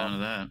like the sound of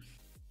that.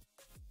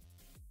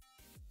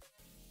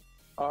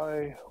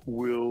 I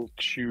will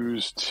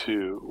choose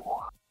 2.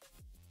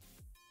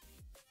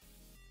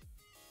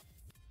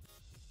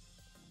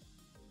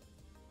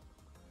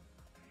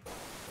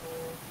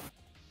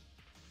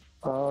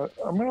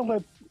 I'm going to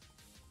let...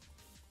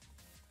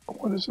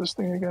 What is this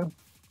thing again?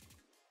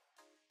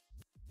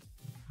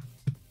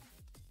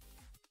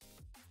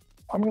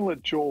 I'm going to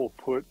let Joel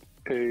put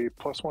a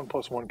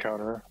 +1/+1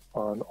 counter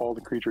on all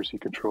the creatures he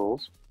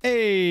controls.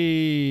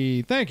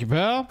 Hey, thank you,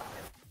 pal.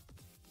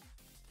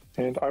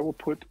 And I will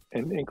put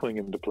an Inkling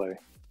into play.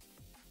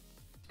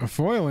 A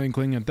foil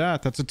Inkling at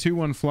that. That's a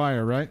 2/1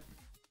 flyer, right?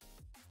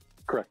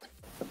 Correct.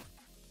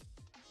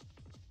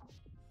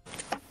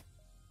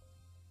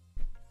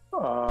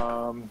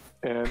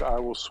 And I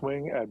will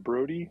swing at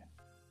Brody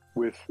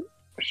with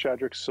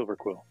Shadrick's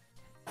Silverquill.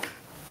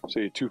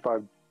 So a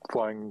 2/5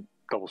 flying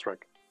double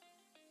strike.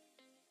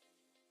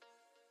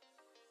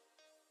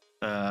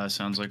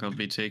 Sounds like I'll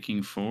be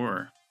taking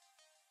 4.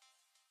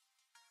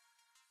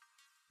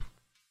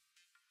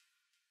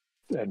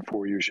 And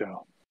 4 you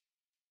shall.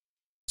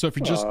 So if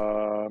you're just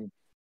and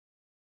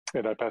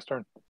I pass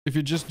turn. if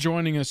you're just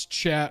joining us,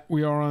 chat,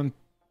 we are on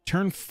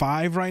turn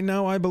 5 right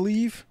now, I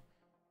believe.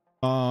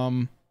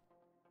 Top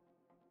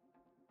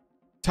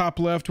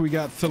left, we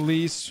got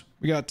Thalisse.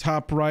 We got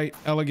top right,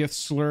 Eligeth,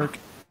 Slurrk.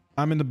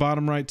 I'm in the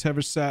bottom right,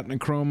 Tevesh, and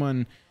Akroma,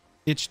 and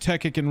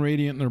Ich-Tekik and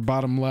Radiant in their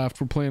bottom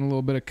left. We're playing a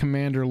little bit of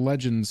Commander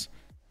Legends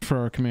for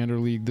our Commander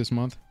League this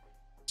month.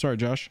 Sorry,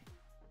 Josh.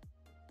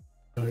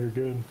 Oh, you're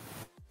good.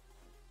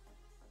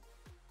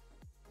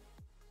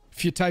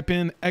 If you type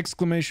in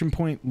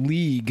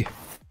 !league,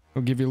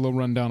 it'll give you a little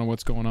rundown of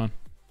what's going on.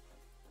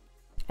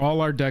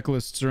 All our deck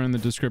lists are in the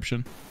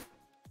description.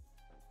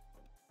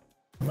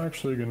 I'm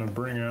actually going to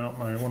bring out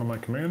one of my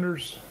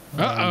commanders.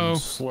 Uh-oh.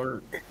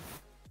 Slurrk.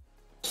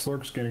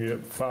 Slurk's going to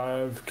get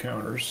 5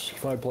 counters.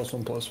 5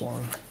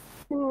 +1/+1.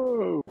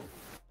 Whoa!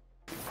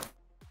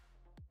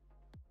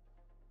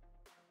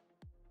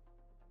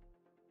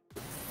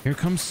 Here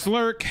comes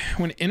Slurrk.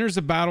 When it enters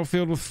the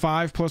battlefield with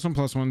 5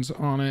 +1/+1s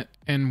on it,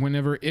 and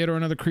whenever it or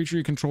another creature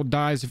you control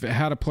dies, if it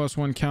had a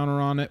 +1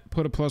 counter on it,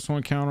 put a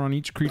 +1 counter on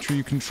each creature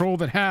you control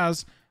that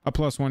has a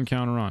 +1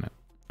 counter on it.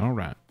 All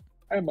right.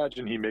 I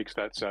imagine he makes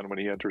that sound when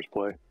he enters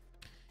play.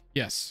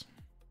 Yes.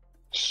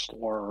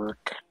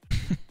 Slurk.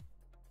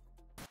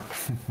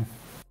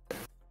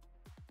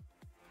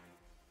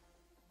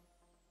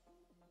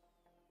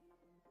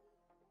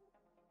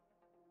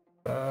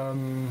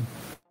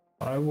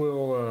 I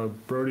will,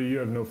 Brody, you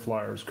have no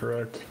flyers,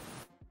 correct?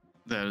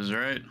 That is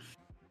right.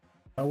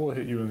 I will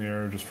hit you in the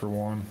air just for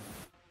 1.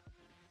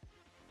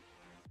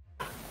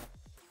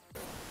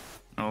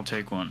 I'll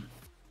take 1.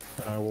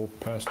 I will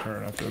pass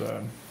turn after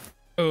that.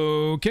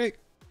 Okay.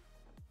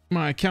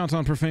 My count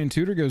on Profane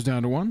Tutor goes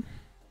down to 1.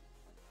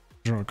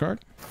 Draw a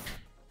card.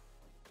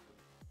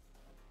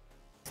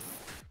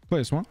 Play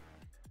a swamp.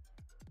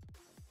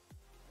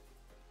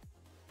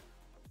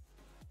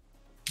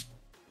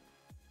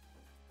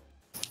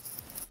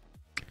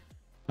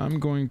 I'm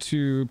going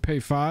to pay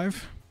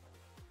 5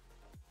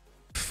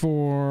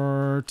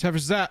 for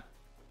Tevesh.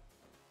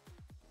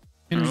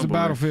 Enters the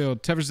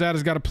battlefield. Tevesh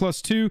has got a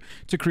 +2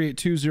 to create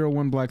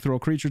 2/0/1 black throw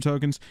creature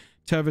tokens.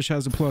 Tevesh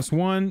has a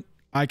 +1.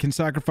 I can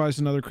sacrifice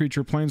another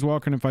creature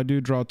planeswalker, and if I do,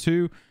 draw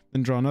 2,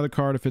 then draw another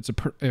card if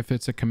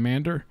it's a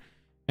commander.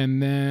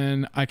 And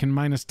then I can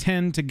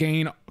 -10 to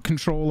gain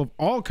control of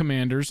all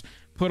commanders.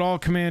 Put all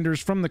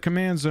commanders from the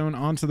command zone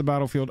onto the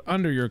battlefield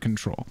under your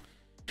control.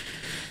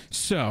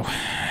 So,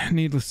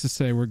 needless to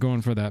say, we're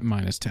going for that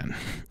 -10.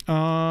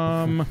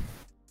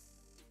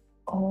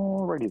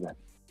 Alrighty then.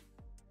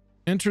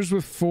 Enters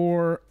with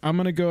 4. I'm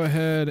going to go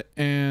ahead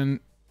and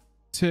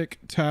tick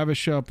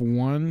Tevesh up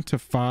 1 to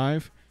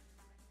 5.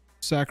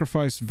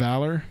 Sacrifice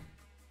Valor.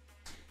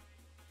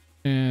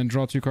 And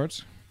draw 2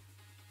 cards.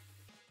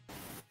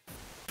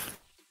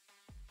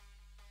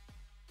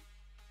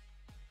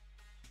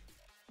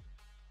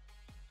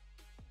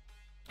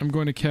 I'm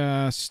going to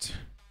cast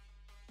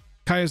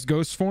Kaya's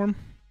Ghost Form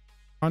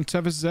on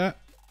Tevesh.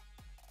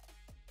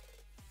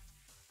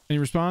 Any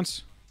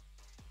response?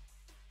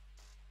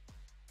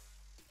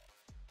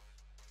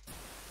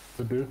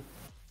 To do?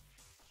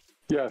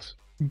 Yes.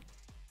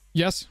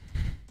 Yes.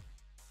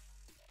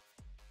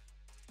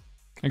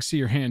 I can see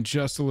your hand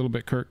just a little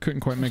bit, Kurt.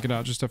 Couldn't quite make it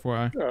out, just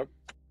FYI.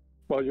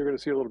 Well, you're going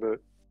to see a little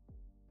bit.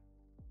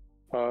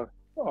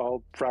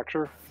 I'll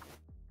fracture.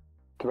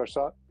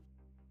 Tevesh.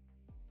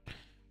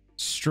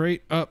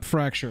 Straight up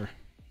fracture.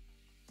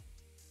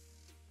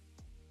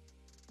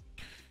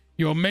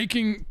 You're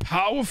making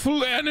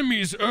powerful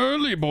enemies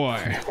early,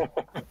 boy.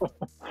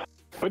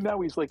 But now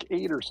he's like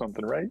 8 or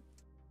something, right?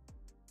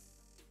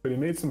 But he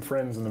made some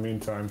friends in the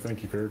meantime.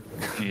 Thank you, Kurt.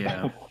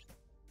 Yeah.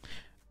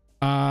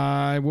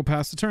 I will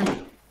pass the turn.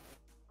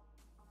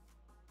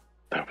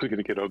 That was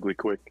gonna get ugly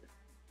quick.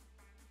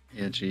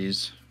 Yeah,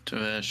 geez.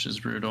 Tevesh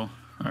is brutal.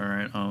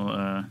 Alright,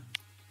 I'll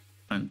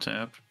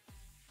untap.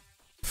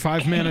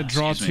 5 mana,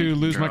 draw Excuse me, 2,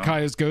 lose my draw.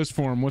 Kaya's ghost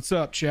form. What's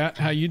up, chat?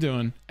 How you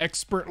doing?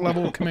 Expert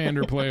level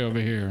commander play over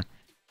here.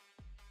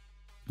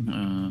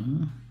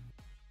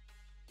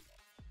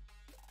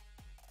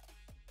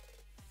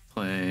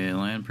 Play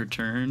land per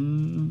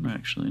turn.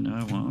 Actually, no,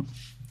 I won't.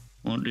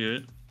 Won't do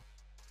it.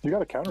 You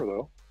got a counter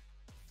though.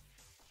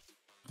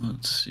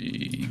 Let's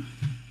see.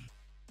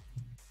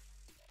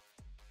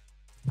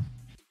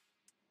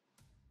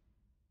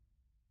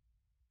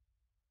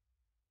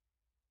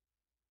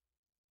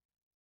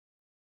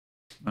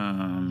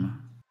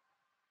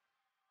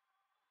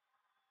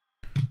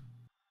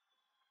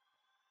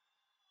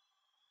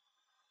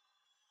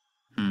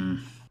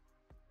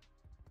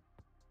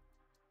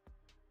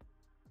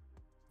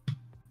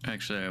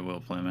 Actually, I will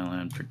play my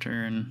land per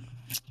turn.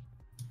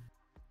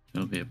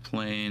 It'll be a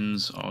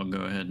plains. I'll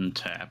go ahead and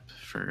tap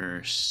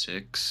for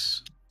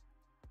 6.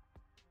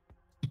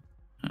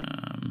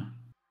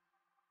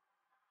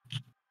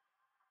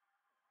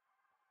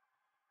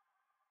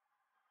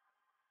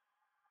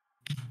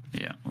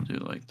 Yeah, we'll do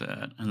it like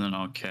that. And then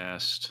I'll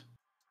cast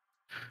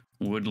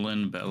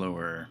Woodland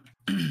Bellower.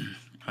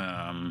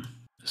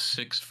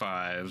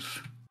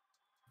 6/5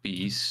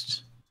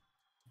 beast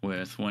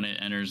with when it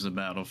enters the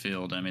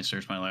battlefield, I may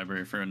search my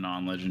library for a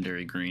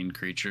non-legendary green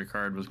creature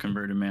card with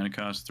converted mana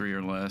cost 3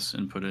 or less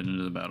and put it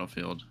into the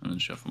battlefield and then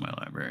shuffle my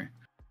library.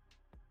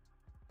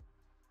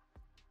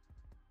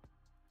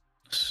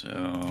 So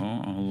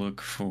I'll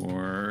look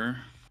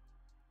for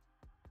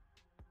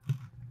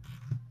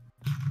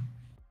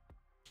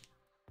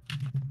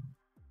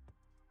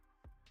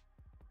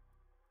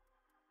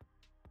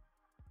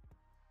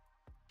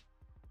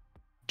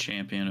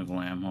Champion of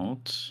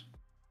Lamholt.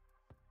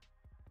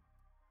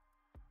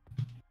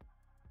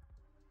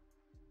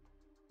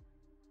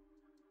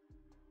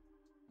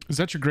 Is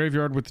that your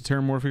graveyard with the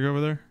Terramorphic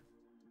over there?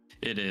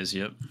 It is,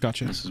 yep.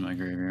 Gotcha. This is my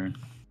graveyard.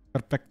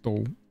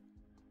 Perfecto.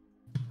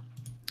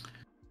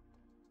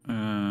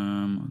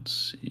 Let's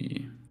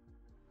see.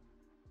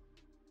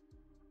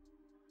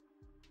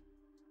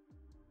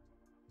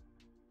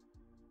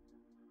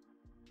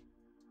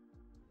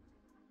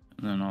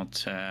 And then I'll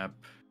tap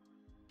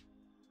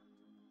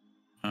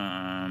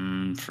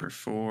for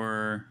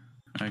 4.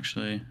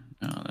 Actually,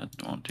 no, that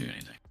won't do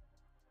anything.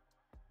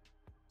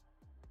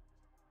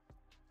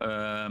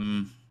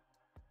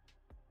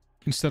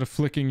 Instead of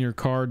flicking your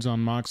cards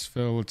on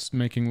Moxfill, it's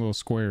making little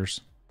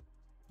squares.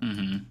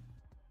 Mm-hmm.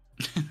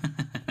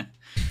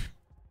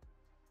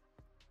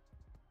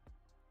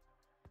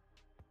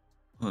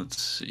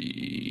 Let's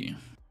see.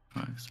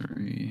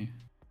 5/3.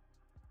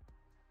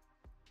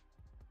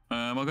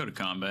 I'll go to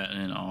combat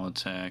and I'll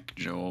attack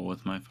Joel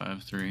with my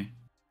 5/3.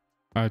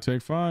 I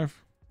take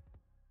 5.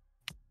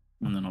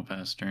 And then I'll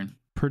pass turn.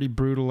 Pretty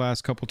brutal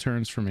last couple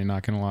turns for me,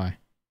 not gonna lie.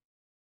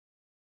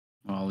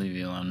 Well, I'll leave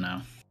you alone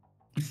now.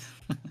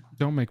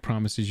 Don't make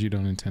promises you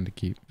don't intend to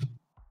keep.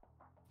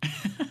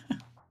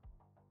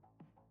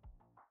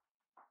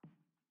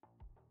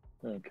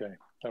 Okay,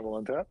 I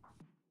will untap.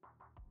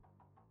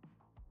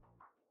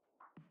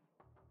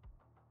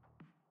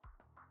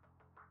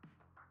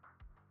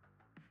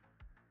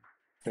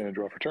 And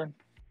draw for turn.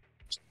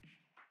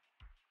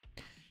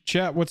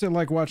 Chat, what's it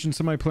like watching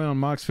somebody play on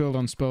Moxfield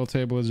on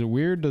Spelltable? Is it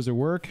weird? Does it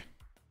work?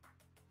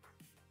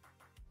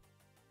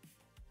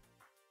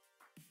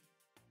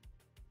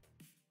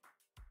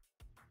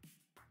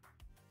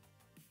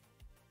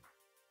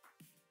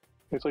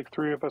 It's like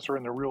 3 of us are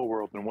in the real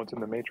world and one's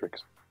in the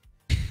Matrix.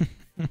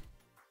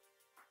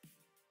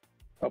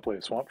 I'll play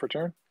a swamp for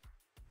turn.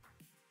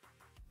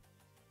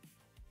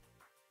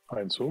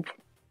 Ein Sumpf.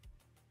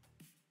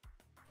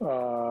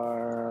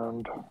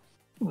 And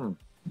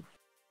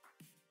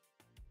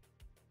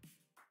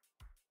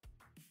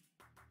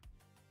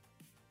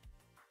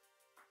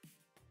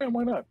and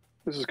why not?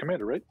 This is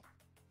commander, right?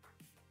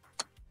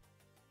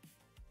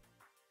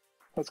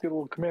 Let's get a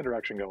little commander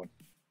action going.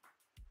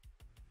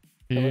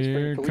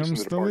 Here Thalisse comes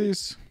into the party.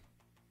 Thalisse.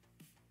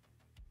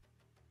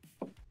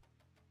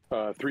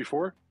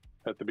 3/4.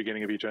 At the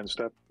beginning of each end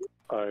step,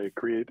 I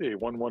create a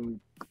 1/1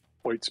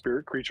 white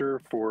spirit creature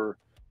for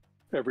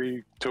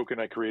every token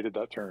I created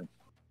that turn.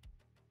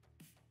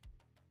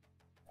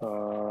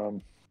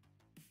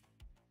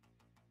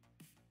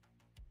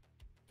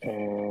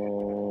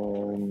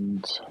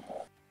 And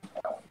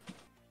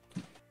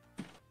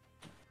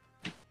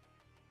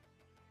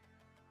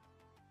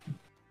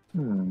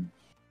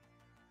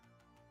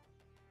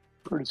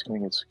Pretty's gonna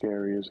get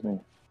scary, isn't he?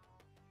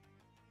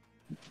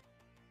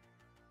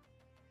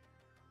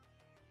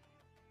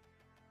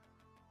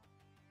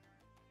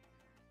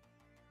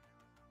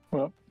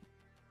 Well,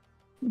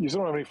 you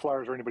still don't have any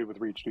flyers or anybody with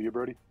reach, do you,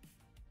 Brody?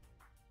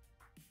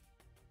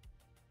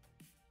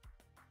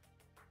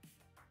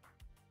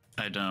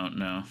 I don't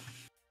know.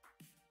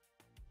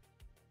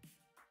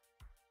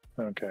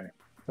 Okay.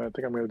 I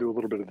think I'm going to do a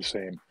little bit of the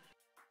same.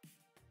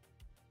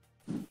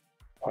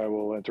 I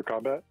will enter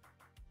combat.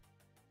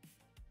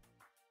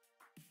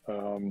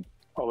 I'll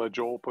let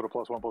Joel put a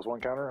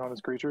 +1/+1 counter on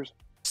his creatures.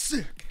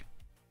 Sick.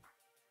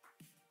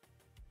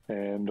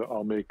 And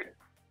I'll make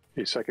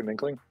a second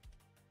Inkling.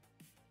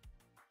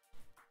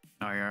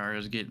 IR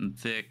is getting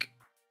thick.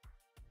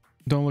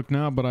 Don't look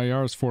now, but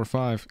IR is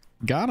 4/5.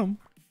 Got him.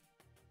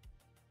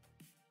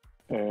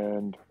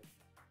 And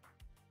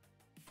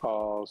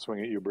I'll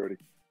swing at you, Brody.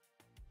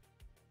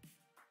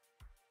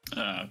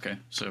 Okay,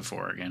 so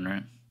 4 again,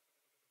 right?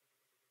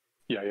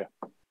 Yeah.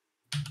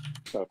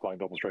 Flying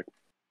double strike.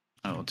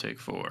 I will take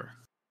 4.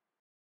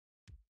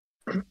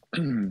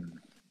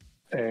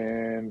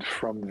 And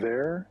from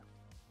there,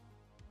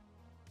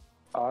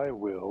 I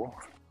will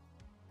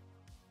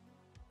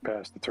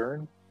pass the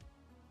turn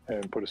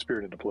and put a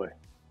spirit into play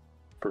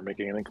for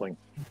making an Inkling.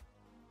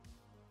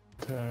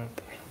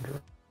 Tap.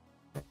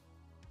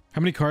 How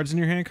many cards in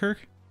your hand,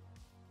 Kirk?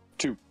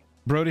 2.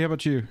 Brody, how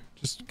about you?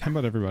 Just how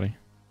about everybody?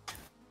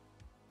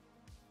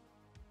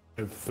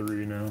 I have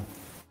 3 now.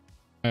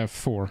 I have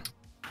 4.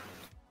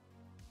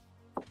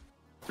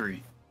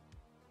 3.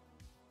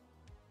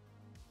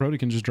 Brody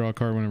can just draw a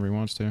card whenever he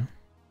wants to.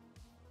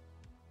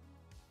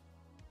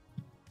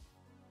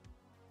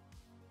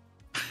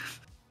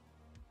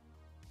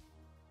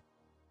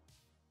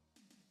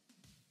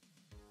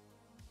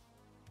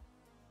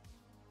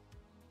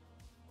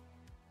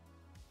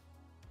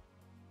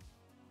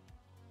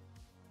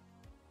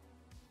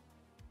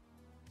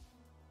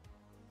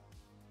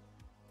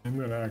 I'm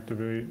going to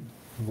activate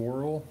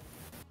Vorl.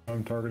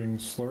 I'm targeting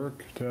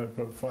Slurrk to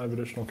put 5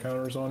 additional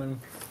counters on him.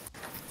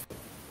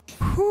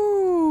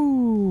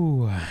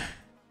 Whoo!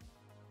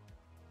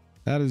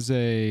 That is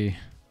a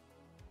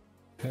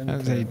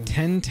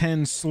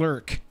 10/10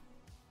 Slurrk.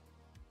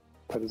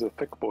 That is a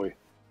thick boy.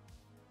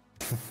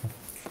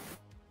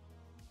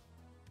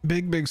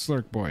 Big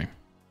Slurk boy.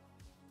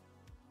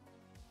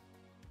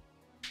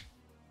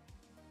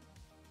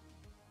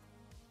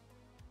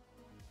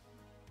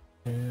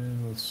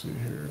 And let's see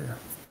here.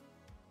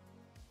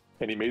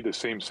 And he made the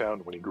same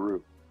sound when he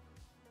grew.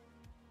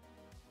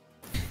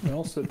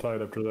 I'll sit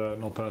tight after that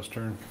and I'll pass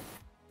turn.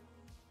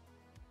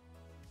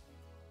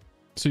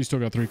 So you still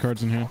got 3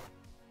 cards in hand.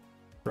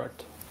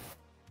 Correct.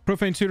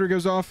 Profane Tutor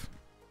goes off.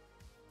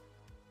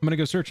 I'm gonna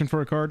go searching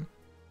for a card.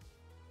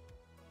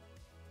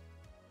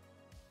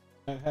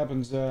 That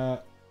happens,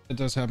 it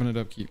does happen at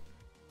upkeep.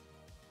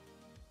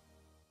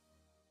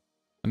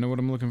 I know what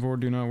I'm looking for,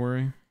 do not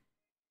worry.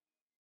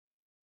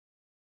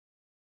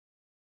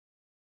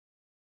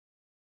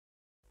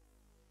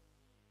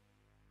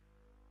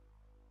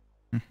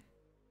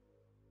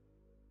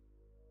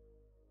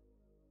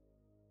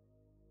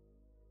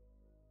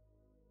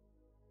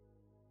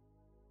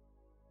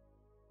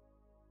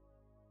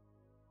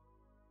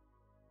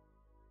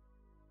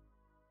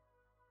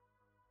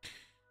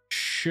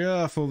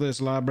 Shuffle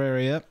this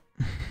library up.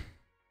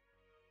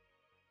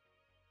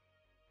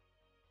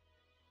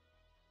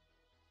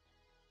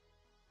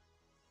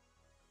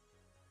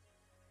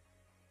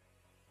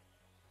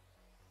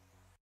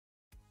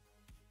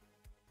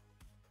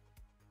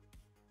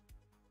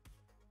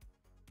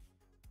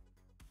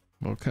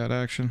 Little cut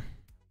action.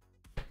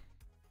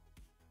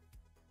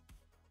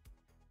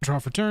 Draw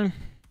for turn.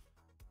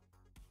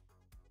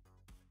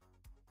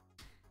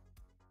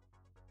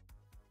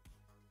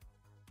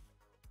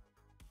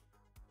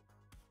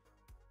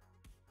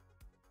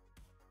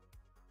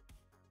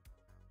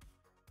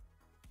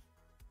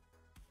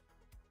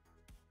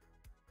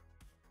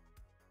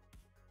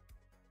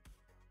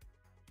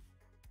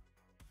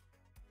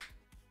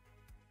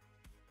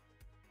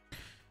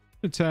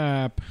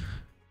 Tap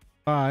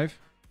 5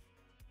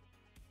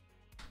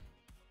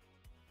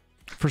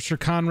 for Sir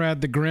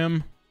Conrad the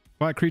Grim.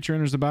 Black creature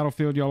enters the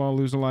battlefield. Y'all all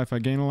lose a life. I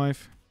gain a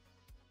life.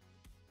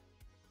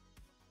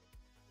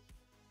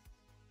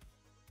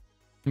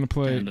 I'm gonna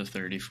play 10 to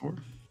 34.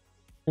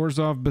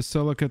 Orzhov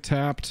Basilica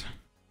tapped,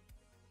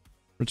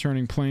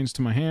 returning planes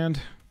to my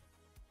hand.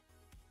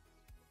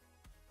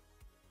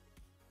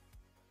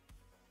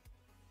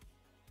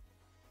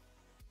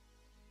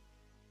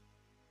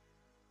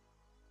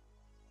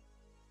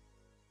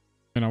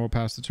 And I will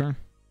pass the turn.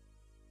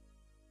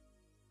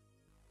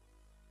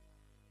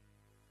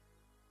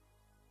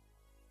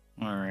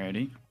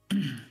 Alrighty.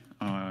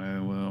 I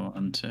will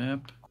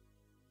untap.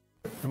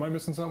 Am I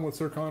missing something with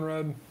Sir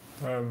Conrad?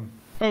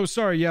 Oh,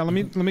 sorry. Yeah, let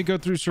me go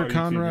through Sir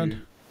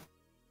Conrad.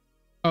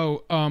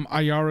 Oh,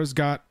 Ayara's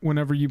got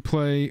whenever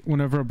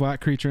a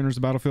black creature enters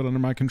the battlefield under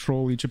my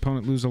control, each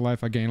opponent loses a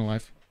life, I gain a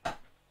life.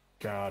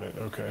 Got it.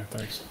 Okay,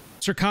 thanks.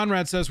 Sir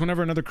Conrad says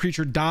whenever another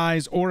creature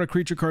dies or a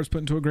creature card is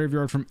put into a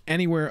graveyard from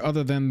anywhere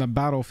other than the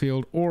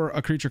battlefield or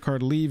a creature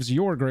card leaves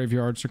your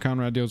graveyard, Sir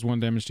Conrad deals 1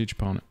 damage to each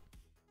opponent.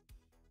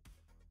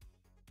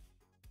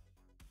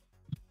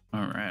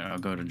 All right, I'll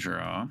go to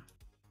draw.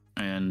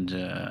 And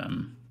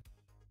let's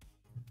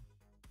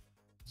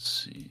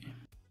see.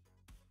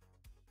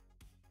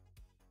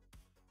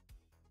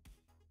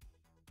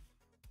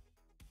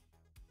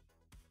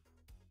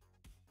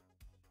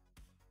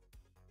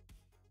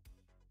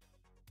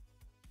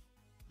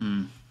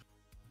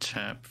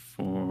 tap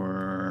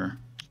for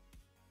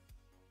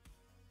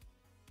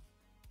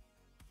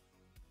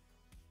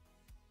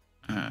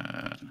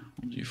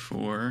we'll do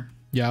 4.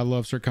 Yeah, I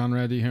love Sir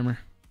Conrad D. Hammer.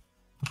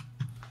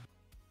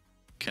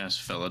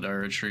 Cast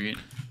Felidar Retreat.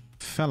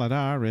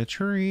 Felidar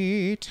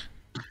Retreat.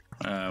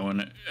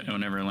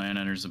 Whenever land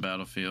enters the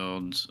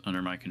battlefield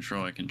under my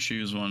control, I can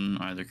choose one,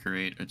 either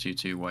create a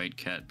 2/2 white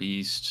cat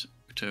beast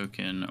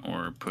token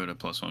or put a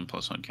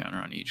 +1/+1 counter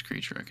on each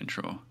creature I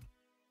control.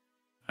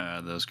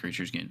 Those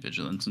creatures gain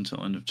vigilance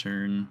until end of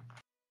turn.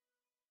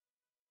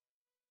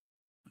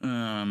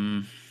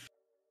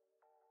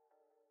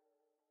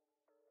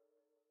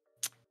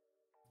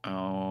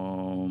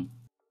 I'll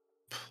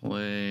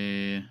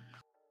play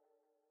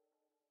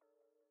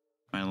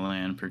my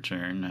land per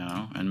turn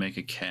now and make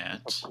a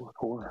cat.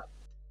 4.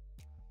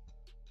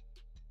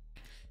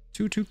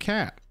 2/2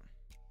 cat.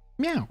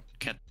 Meow.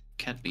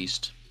 Cat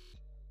beast.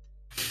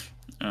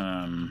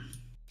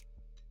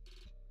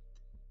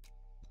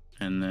 And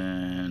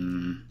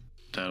then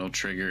that'll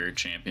trigger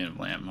Champion of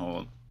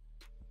Lambhold.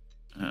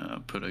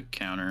 Put a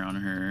counter on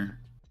her.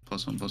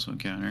 +1/+1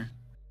 counter.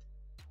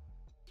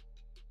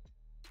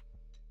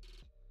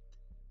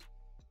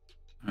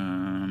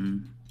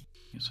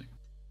 Guess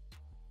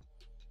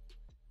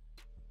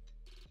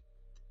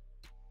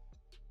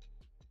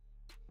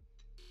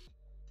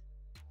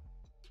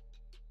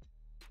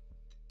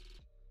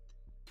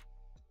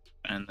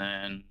and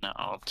then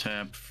I'll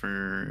tap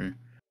for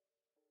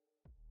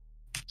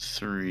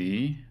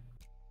 3.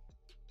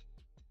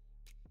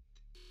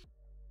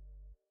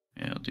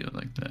 Yeah, I'll do it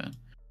like that.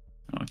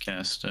 I'll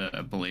cast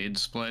a Blade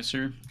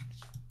Splicer.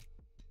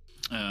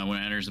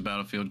 When it enters the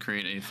battlefield,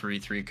 create a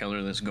 3/3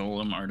 colorless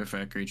Golem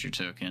artifact creature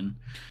token.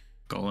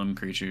 Golem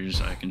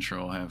creatures I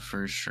control have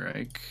first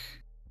strike.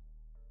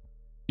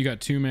 You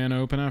got 2 mana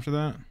open after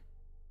that?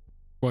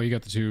 Well, you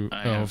got the 2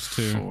 elves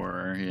too.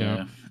 4,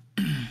 yeah.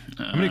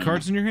 How many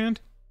cards in your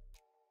hand?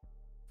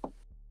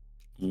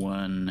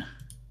 1.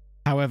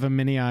 However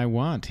many I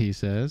want, he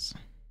says.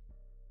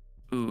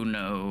 Ooh,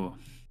 no.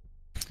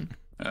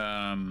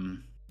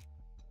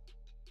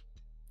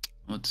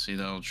 Let's see,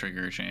 that'll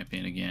trigger a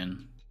champion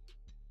again.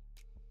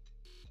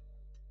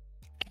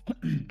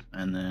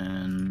 And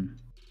then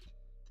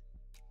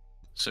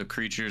so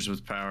creatures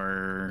with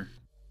power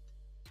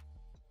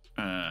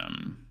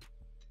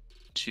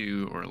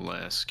 2 or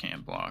less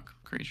can't block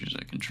creatures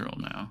I control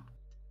now.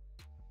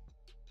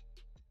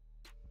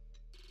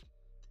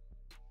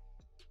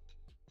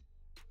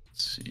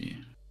 Let's see.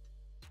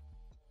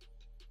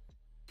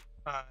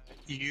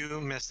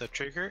 You missed a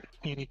trigger.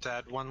 You need to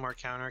add 1 more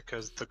counter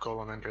because the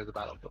golem entered the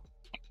battlefield.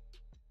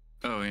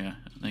 Oh yeah,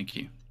 thank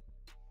you.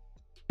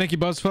 Thank you,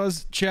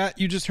 BuzzFuzz. Chat,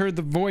 you just heard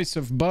the voice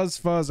of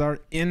BuzzFuzz, our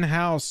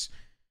in-house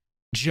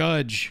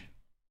judge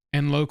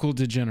and local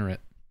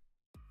degenerate.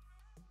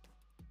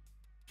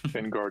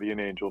 And Guardian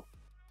Angel.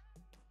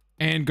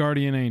 And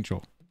Guardian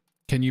Angel.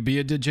 Can you be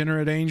a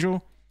degenerate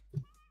angel?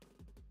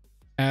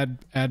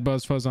 Add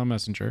BuzzFuzz on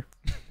Messenger.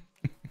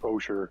 Oh,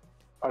 sure.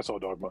 I saw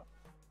Dogma.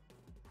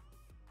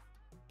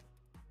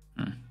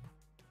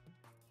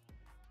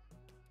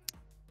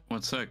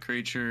 What's that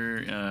creature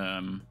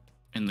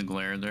in the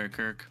glare there,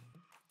 Kirk?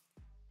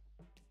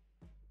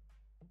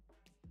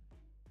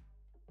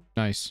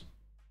 Nice.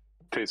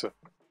 Tessa.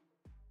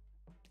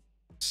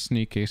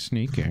 Sneaky.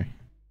 Sorry.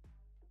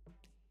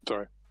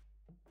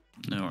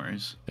 No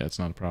worries. That's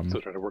not a problem.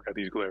 Still trying to work out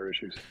these glare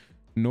issues.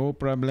 No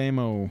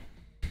problemo.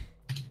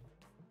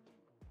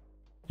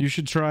 You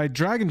should try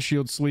Dragon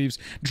Shield Sleeves.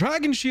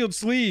 Dragon Shield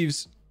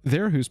Sleeves,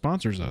 they're who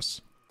sponsors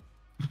us.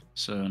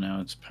 So now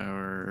it's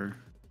power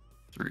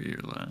 3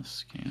 or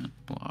less. Can't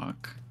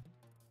block.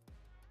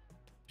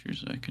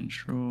 Creatures I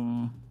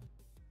control.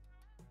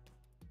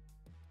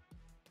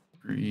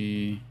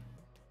 3.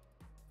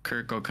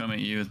 Kirk, I'll come at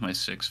you with my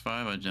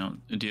 6/5. I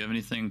don't. Do you have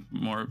anything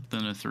more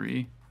than a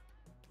 3?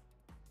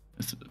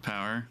 With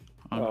power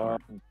on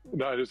board?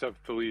 No, I just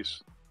have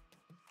Thalisse.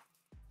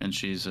 And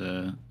she's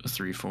a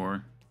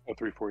 3/4. A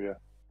 3/4, yeah.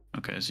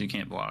 Okay, so you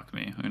can't block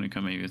me. I'm gonna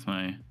come at you with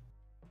my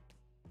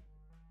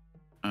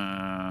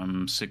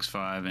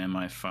 6/5 and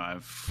my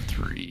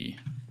 5/3.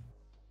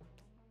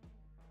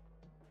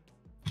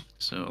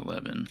 So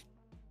 11.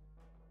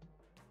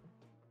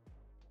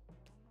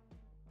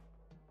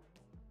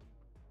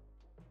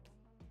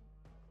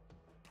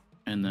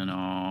 And then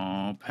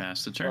I'll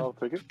pass the turn. I'll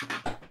take it.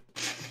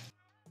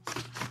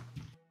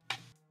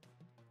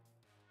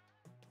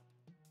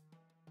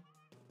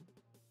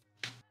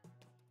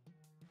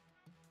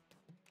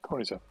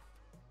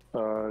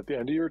 At the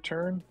end of your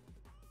turn,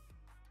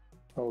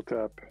 I'll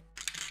tap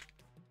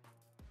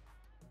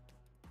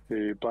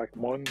a black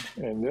 1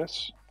 and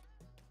this,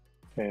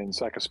 and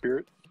sack a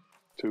spirit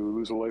to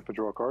lose a life and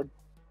draw a card.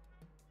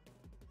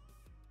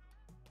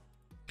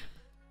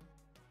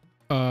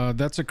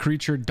 That's a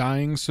creature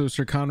dying, so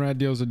Sir Conrad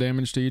deals a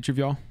damage to each of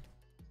y'all.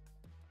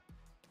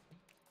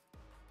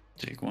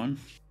 Take 1.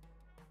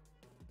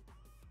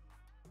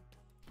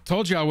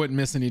 Told you I wouldn't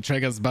miss any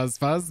triggers,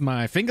 BuzzFuzz.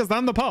 My fingers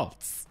on the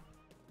pulse.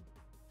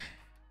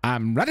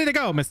 I'm ready to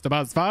go, Mr.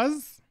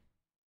 BuzzFuzz.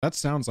 That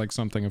sounds like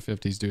something a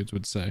 50s dudes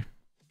would say.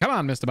 Come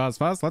on, Mr.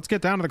 Buzzfuzz, let's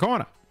get down to the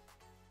corner.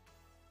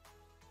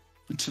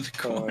 To the I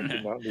corner.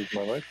 did not lose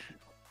my life.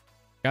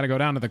 Gotta go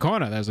down to the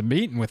corner. There's a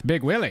meeting with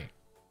Big Willie.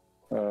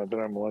 Then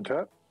I'm one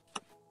tap.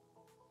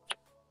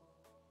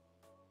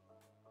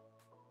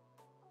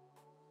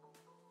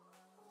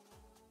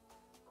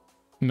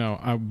 No,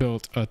 I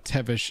built a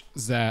Tevesh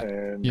Zat,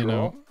 And you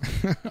draw.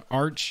 know,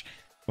 arch,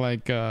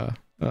 like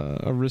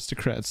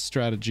aristocrat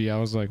strategy. I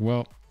was like,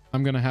 well,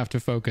 I'm gonna have to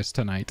focus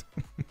tonight.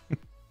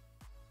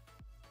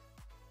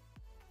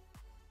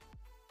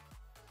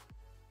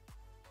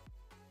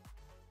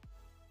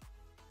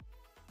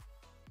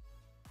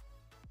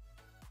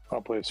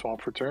 I'll play a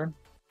swamp for turn.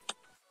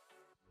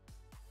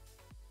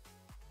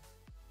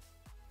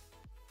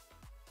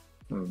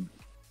 Hmm.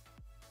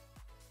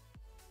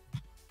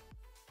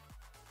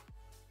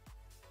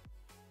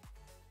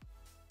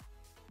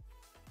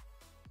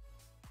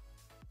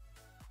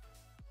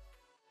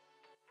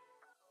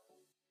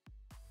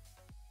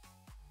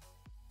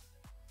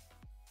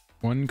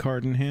 One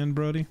card in hand,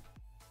 Brody.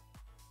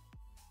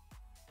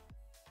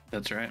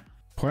 That's right.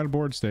 Quite a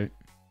board state.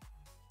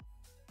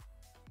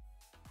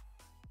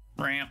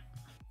 Ramp.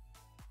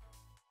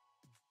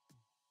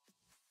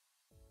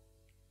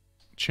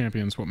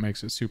 Champion's what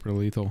makes it super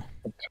lethal.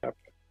 Tap.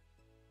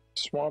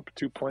 Swamp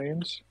 2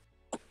 planes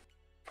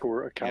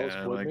for a Callous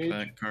Yeah, I Blood like Mage.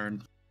 that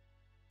card.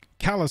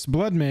 Callous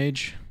Blood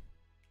Mage.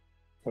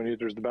 When he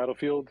enters the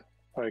battlefield,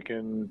 I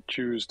can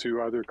choose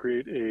to either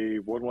create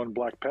a 1/1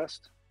 Black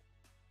Pest,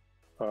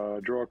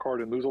 draw a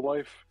card and lose a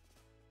life,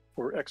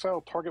 or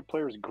exile target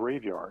player's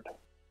graveyard.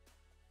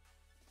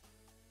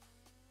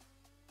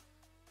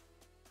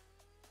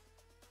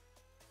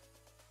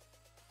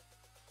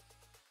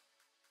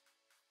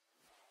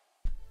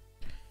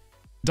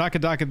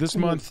 Daka, this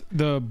month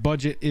the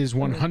budget is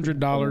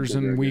 $100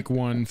 in week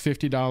 1,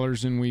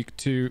 $50 in week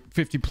 2,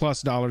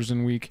 $50+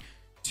 in week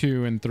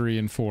 2 and 3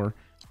 and 4.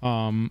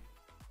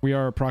 We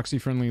are a proxy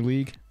friendly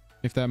league,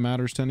 if that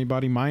matters to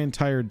anybody. My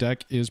entire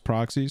deck is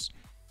proxies.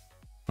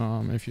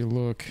 If you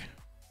look,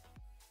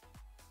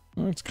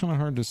 oh, it's kind of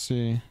hard to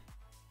see.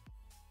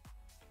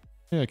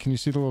 Yeah, can you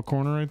see the little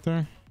corner right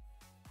there?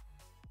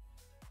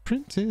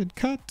 Printed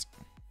cut.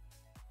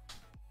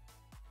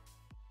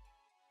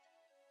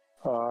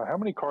 How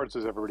many cards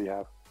does everybody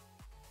have?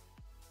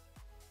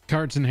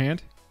 Cards in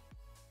hand?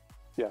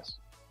 Yes.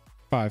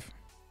 5.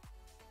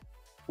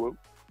 Whoop.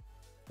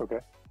 Okay.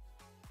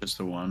 Just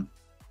the one.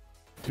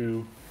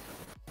 2.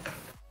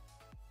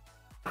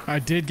 I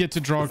did get to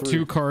draw 3.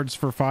 2 cards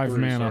for 5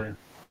 3, mana sorry.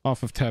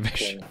 off of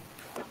Tevesh. Okay.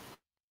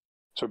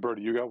 So,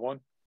 Brody, you got one?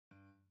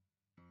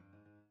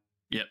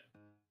 Yep.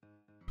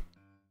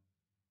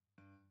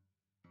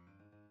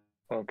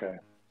 Okay.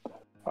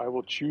 I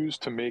will choose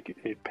to make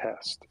a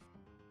pest.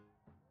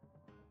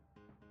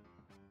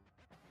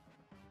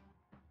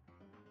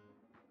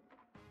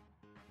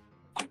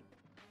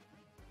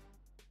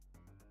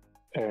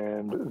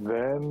 And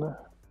then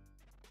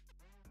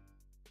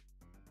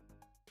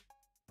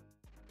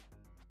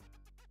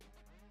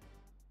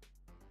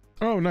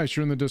Oh, nice.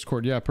 You're in the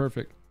Discord. Yeah,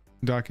 perfect.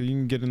 Doc, you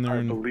can get in there I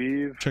and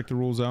believe check the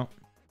rules out.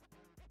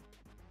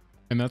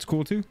 And that's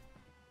cool too.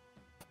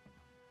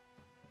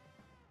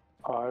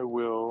 I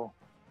will.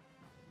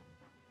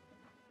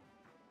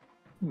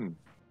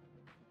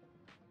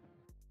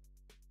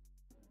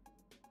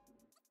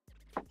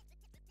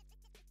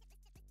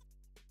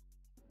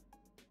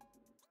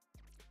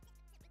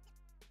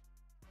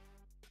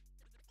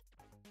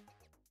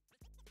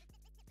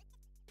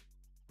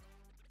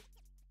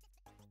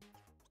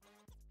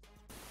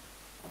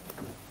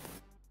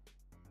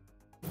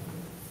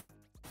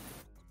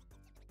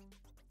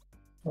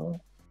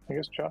 Well, I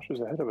guess Josh is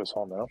ahead of us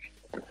all now.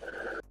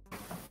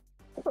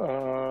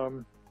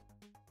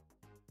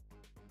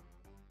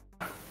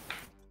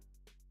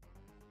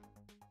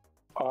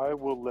 I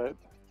will let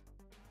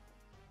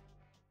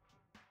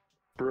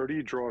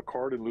Brody draw a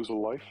card and lose a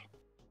life.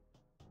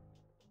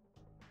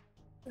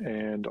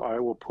 And I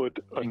will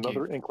put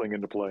another Inkling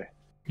into play.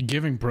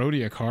 Giving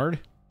Brody a card?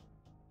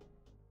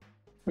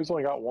 He's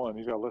only got one.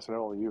 He's got to listen to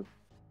all of you.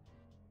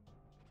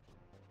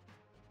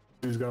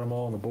 He's got them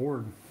all on the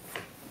board.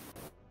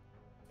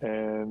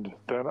 And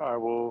then I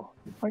will...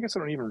 I guess I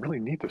don't even really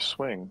need to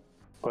swing.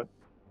 But...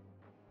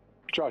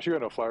 Josh, you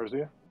got no flyers, do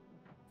you?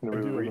 I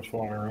do have a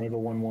flyer. I have a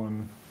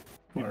 1/1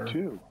 flyer. You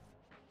do?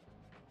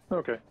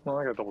 Okay. Well,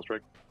 I got double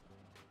strike.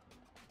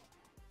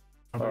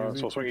 How big is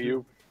So I'll he? swing at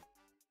you.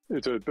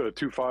 It's a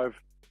 2/5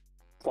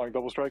 flying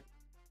double strike.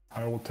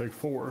 I will take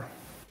 4.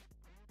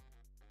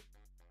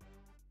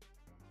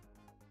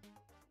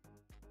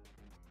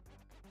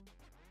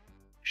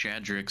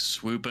 Shadrick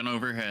swooping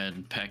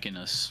overhead, pecking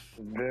us.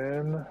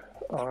 Then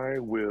I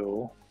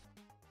will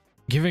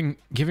Giving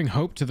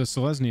hope to the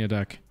Selesnya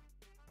deck.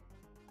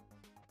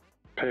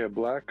 pay a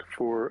black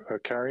for a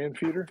carrion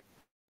feeder.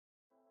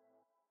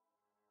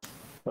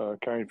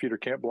 Carrion feeder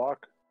can't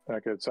block. I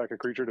could sack a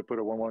creature to put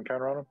a 1/1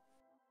 counter on him.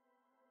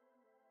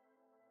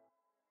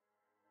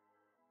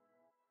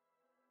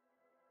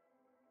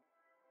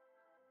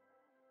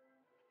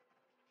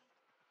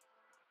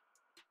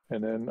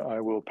 And then I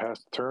will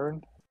pass the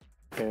turn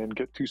and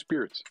get 2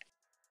 spirits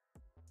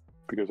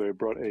because I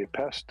brought a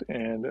pest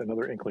and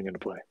another inkling into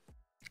play.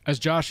 As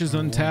Josh is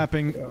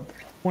untapping, I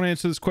want to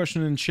answer this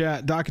question in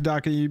chat.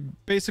 Daka, you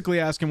basically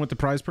asking what the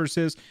prize purse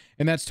is,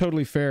 and that's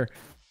totally fair.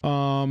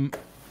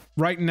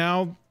 Right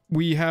now,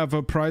 we have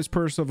a prize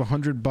purse of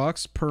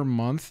 $100 per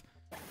month,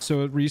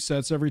 so it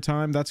resets every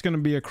time. That's going to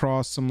be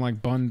across some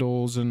like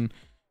bundles and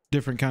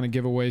different kind of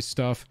giveaway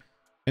stuff.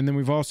 And then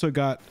we've also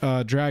got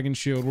Dragon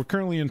Shield. We're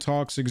currently in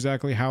talks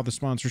exactly how the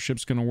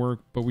sponsorship's going to work,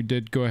 but we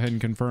did go ahead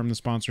and confirm the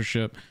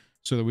sponsorship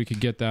so that we could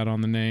get that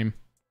on the name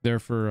there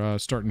for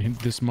starting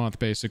this month,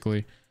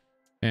 basically.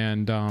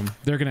 And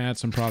they're going to add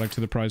some product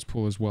to the prize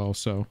pool as well.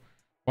 So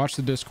watch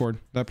the Discord.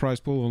 That prize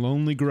pool will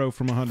only grow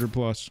from 100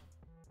 plus.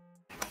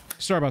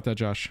 Sorry about that,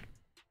 Josh.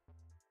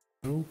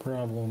 No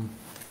problem.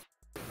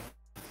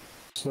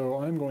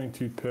 So I'm going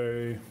to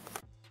pay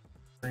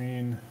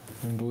green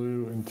and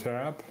blue and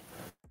tap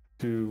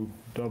to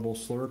double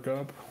Slurrk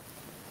up.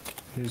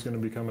 He's going to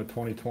become a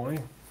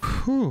 20/20.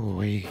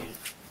 Hooey.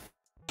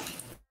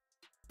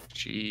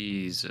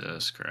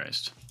 Jesus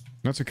Christ.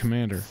 That's a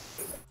commander.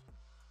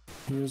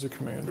 He is a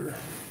commander.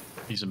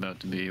 He's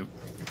about to be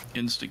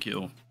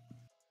insta-kill.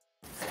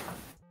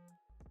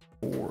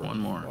 4, One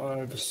more.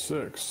 5,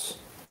 6.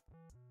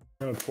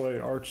 I'm going to play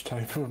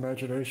Archetype of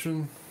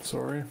Imagination.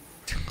 Sorry.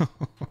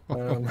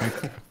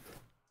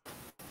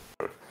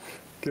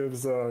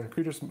 Gives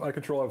creatures I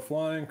control have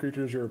flying.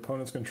 Creatures your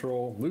opponents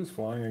control lose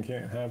flying and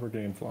can't have or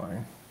gain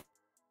flying.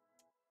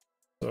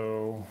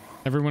 So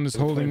Everyone is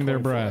holding their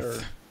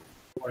breath.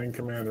 Flying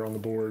commander on the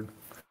board.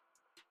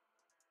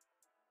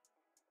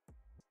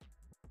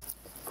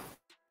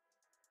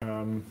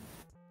 What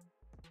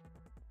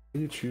do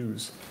you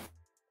choose?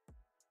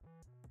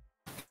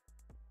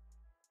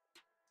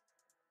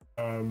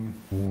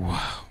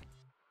 Wow.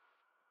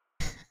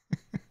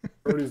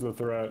 Brody's the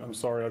threat. I'm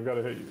sorry, I've got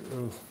to hit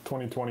you.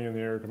 20/20 in the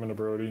air, come into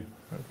Brody.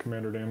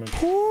 Commander damage.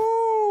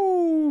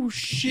 Ooh,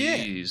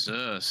 shit.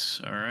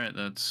 Jesus. All right,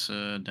 that's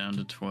down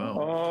to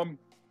 12.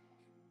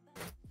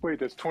 Wait,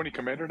 that's 20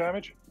 commander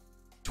damage?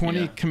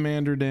 20 Yeah.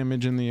 commander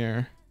damage in the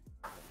air.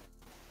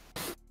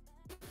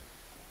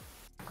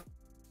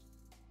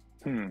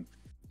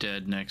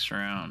 Dead next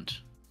round.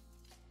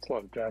 That's a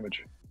lot of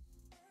damage.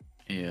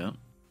 Yeah.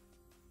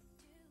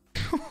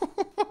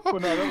 Well,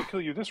 no, that would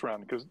kill you this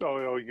round because you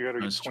got to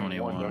get That's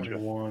 21, don't you?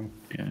 21.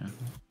 Yeah.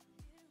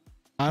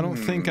 I don't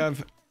think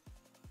I've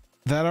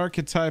that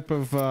archetype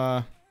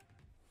of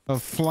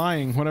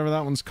flying, whatever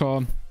that one's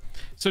called.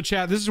 So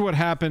chat, this is what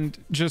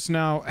happened just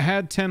now.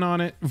 Had 10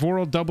 on it.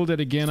 Voral doubled it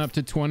again up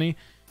to 20.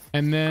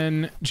 And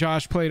then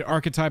Josh played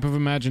Archetype of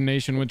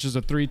Imagination, which is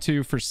a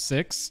 3/2 for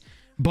 6.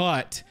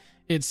 But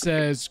it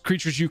says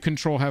creatures you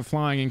control have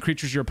flying and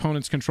creatures your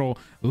opponents control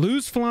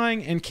lose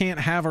flying and can't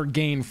have or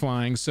gain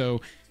flying.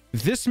 So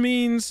this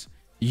means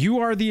you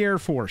are the Air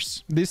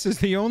Force. This is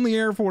the only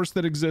Air Force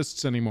that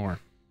exists anymore.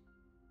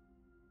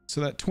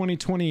 So that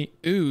 20/20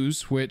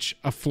 ooze, which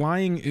a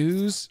flying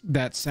ooze,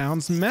 that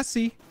sounds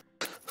messy,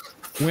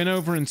 went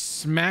over and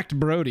smacked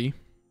Brody.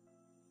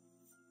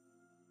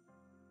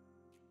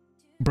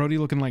 Brody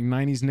looking like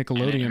 90s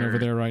Nickelodeon over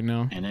there right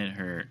now. And it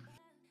hurt.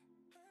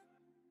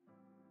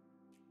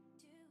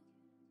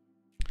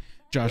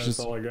 Josh, That's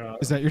all I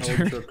got. is that your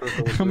turn?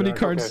 How many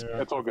cards? Okay,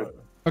 that's all good.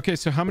 Okay,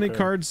 so how many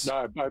cards?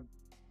 No, I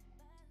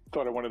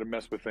thought I wanted to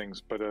mess with things,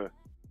 but I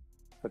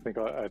think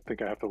I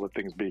have to let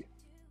things be.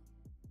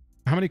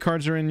 How many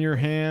cards are in your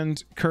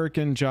hand, Kirk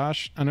and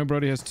Josh? I know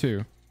Brody has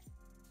 2.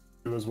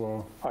 2 as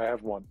well. I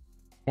have 1.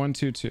 1,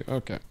 2, 2.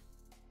 Okay.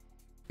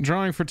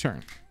 Drawing for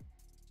turn.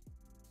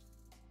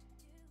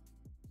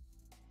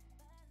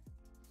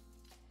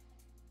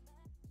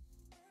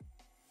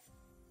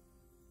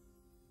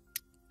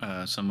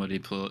 Somebody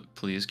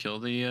please kill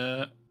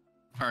the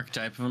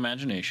Archetype of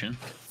Imagination.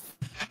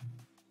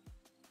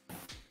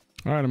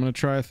 All right, I'm going to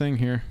try a thing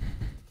here.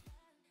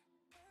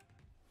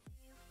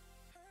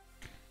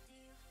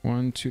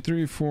 1, 2,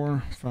 3,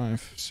 4,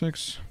 5,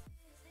 6.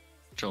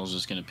 Joel's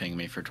just gonna ping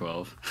me for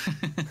 12.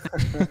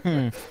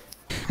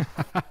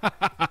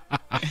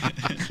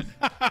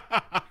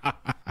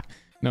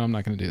 No, I'm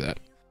not going to do that.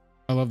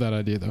 I love that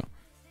idea, though.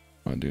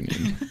 I do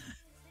need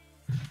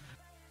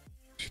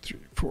 2, 3,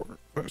 4,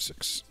 5,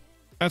 6.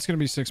 That's going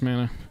to be 6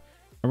 mana.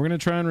 And we're going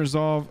to try and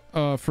resolve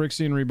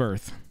Phyrexian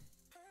Rebirth.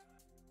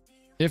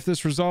 If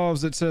this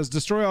resolves, it says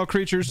destroy all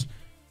creatures,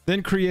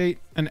 then create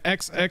an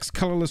XX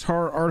colorless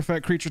horror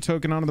artifact creature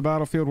token onto the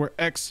battlefield where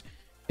X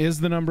is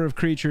the number of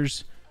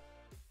creatures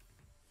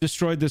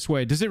destroyed this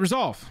way. Does it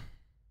resolve?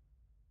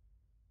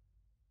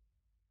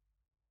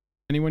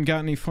 Anyone got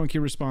any funky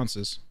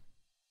responses?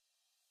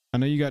 I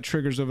know you got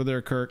triggers over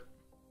there, Kirk.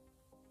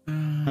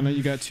 I know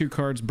you got 2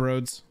 cards,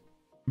 Broads.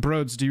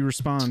 Broads, do you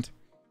respond?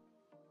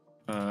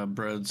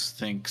 Broads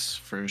thinks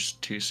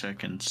first 2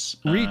 seconds.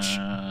 Reach.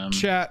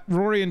 Chat.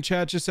 Rory in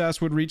chat just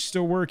asked, would Reach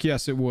still work?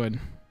 Yes, it would.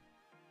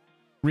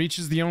 Reach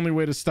is the only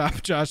way to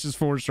stop Josh's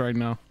force right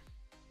now.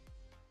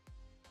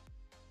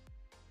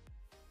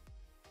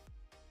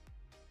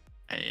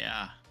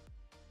 Yeah.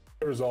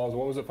 Resolves.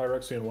 What was it?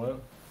 Phyrexian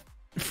what?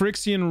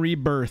 Phyrexian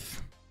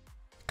Rebirth.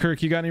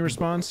 Kirk, you got any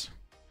response?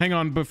 Hang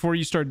on, before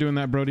you start doing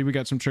that, Brody, we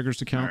got some triggers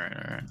to count. All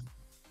right.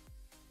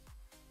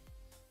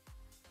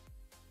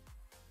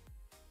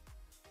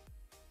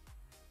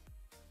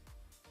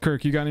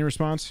 Kirk, you got any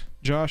response?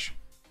 Josh?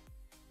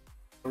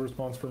 No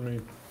response from me.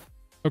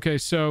 Okay,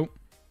 so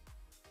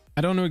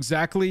I don't know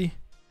exactly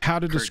how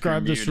to Kirk,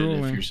 describe you're this muted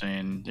ruling. If you're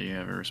saying, do you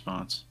have a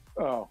response?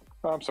 Oh,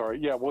 I'm sorry.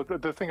 Yeah, well,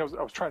 the thing I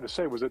was trying to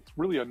say was it's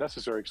really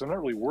unnecessary because I'm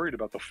not really worried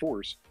about the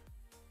force,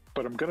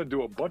 but I'm going to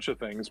do a bunch of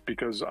things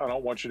because I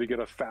don't want you to get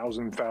a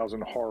thousand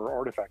horror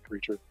artifact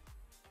creature.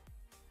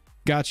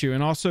 Got you.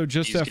 And also,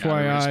 just He's got a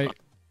FYI, response.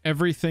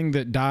 everything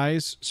that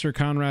dies, Sir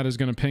Conrad is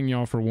going to ping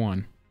y'all for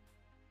 1.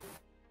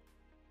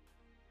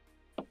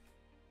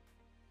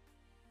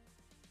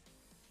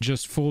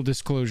 Just full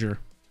disclosure.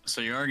 So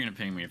you are gonna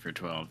ping me for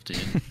 12, dude.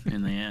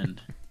 In the end.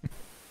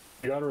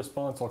 You got a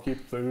response. I'll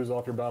keep the ooze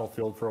off your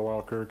battlefield for a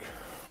while, Kirk.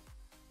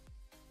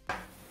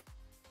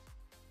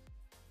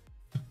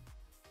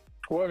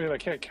 Well, I mean, I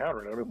can't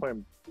counter it. I've been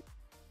playing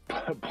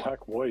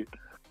black-white,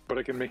 but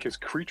I can make his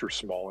creature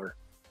smaller.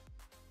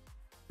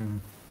 Hmm.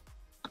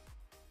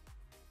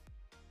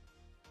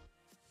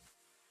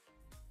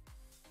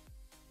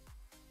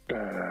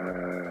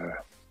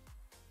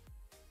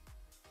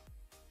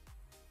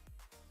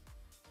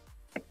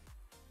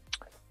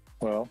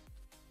 Well,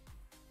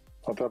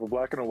 I'll tap a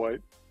black and a white.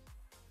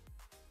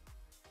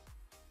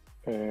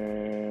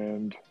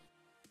 And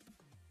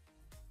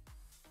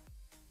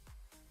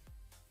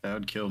That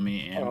would kill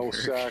me and I'll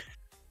Kirk. sack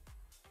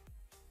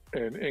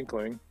an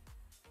Inkling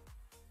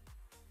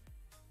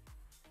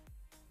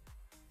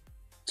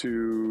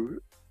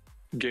to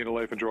gain a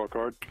life and draw a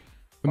card.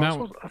 When I that,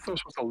 thought I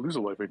was supposed to lose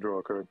a life and draw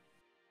a card.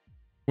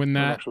 when I'm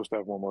that, not supposed to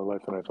have one more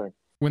life than I think.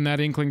 when that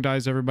Inkling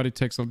dies, everybody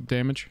takes a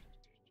damage.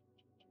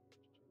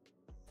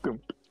 Boom.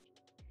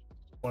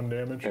 1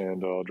 damage.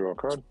 And I'll draw a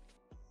card.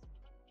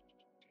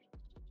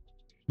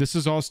 This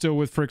is all still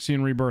with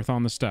Phyrexian Rebirth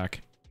on the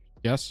stack.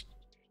 Yes?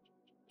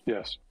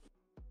 Yes.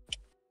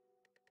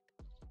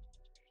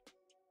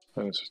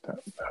 And it's just that.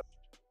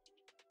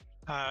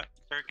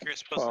 Kirk, you're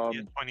supposed to be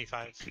at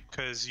 25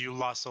 because you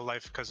lost a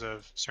life because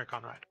of Sir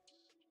Conrad.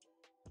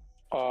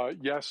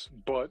 Yes,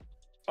 but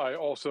I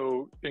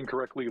also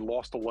incorrectly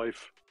lost a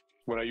life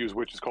when I used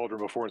Witch's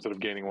Cauldron before instead of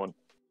gaining one.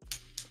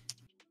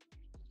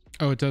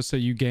 Oh, it does say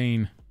you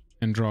gain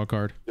and draw a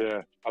card.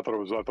 Yeah, I thought it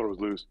was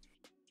lose.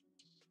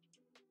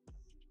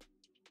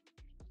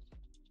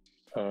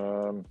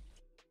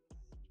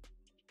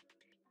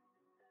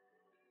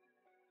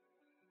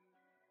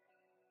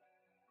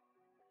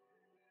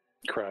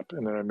 Crap,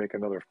 and then I make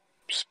another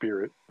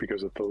spirit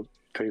because of the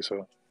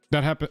Tesa.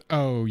 That happened.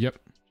 Oh, yep.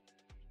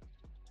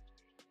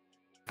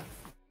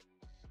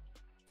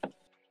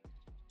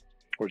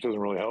 Which doesn't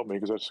really help me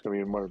because that's going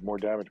to be more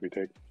damage we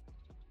take.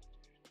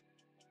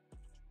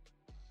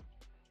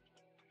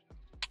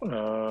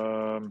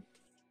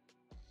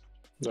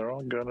 They're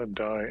all gonna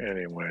die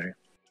anyway.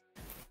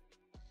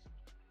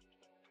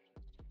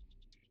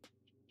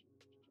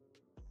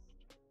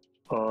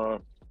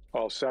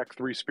 I'll sack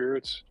 3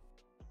 spirits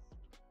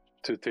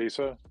to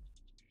Tesa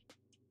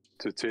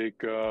to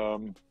take I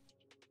don't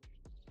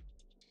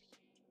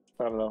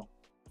know,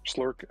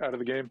 Slurrk out of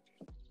the game.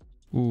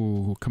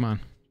 Ooh, come on.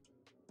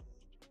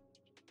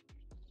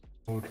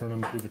 We'll turn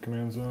them through the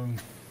command zone.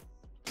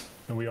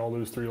 And we all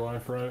lose 3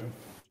 life, right?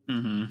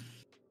 Mm-hmm.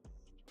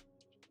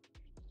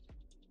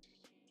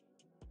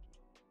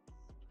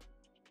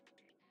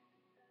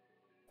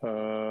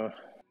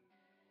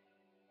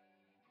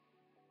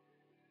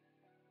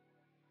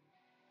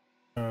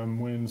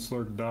 When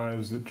Slurrk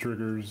dies, it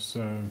triggers.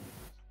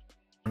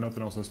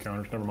 Nothing else has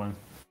counters. Never mind.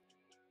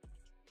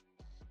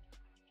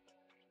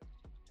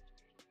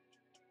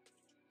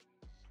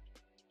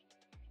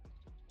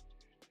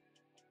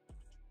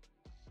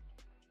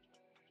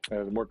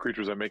 The more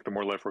creatures I make, the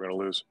more life we're going to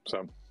lose.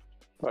 So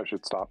I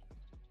should stop.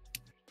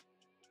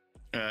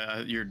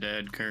 You're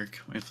dead, Kirk,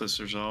 if this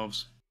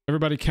resolves.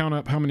 Everybody count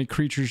up how many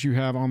creatures you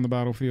have on the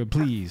battlefield,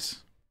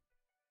 please.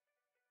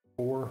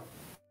 4.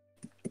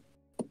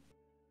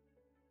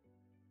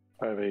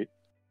 I have 8.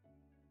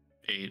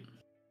 8.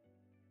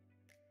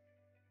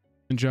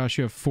 And Josh,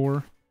 you have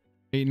 4.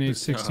 8 and 8,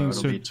 16.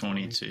 It'll So, be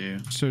 22.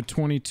 so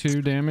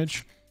 22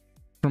 damage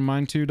from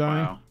mine 2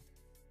 dying. Wow.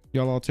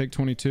 Y'all all take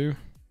 22.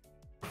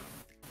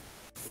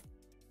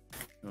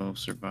 You'll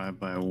survive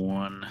by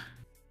 1.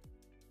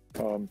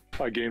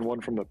 I gain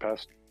 1 from the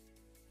pest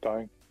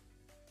dying.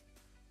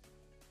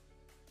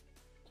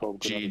 So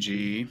good on it.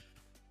 GG.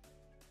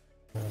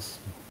 Yes.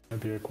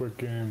 That'd be a quick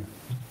game.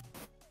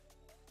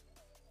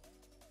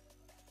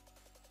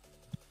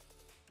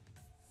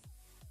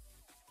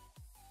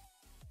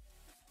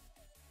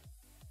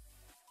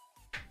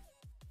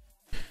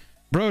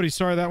 Brody,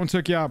 sorry that one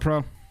took you out,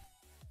 pro.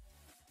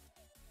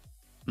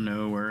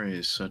 No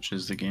worries, such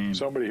is the game.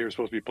 Somebody here is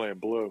supposed to be playing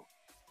blue.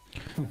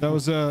 That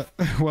was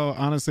well,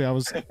 honestly, I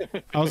was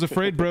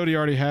afraid Brody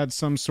already had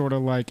some sort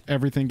of like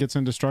everything gets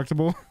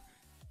indestructible.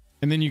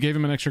 And then you gave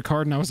him an extra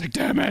card and I was like,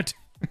 damn it.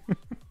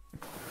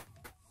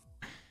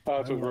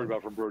 That's what I was worried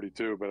about from Brody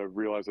too, but I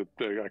realized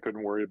that I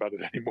couldn't worry about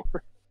it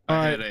anymore.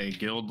 I had a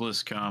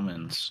guildless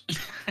commons.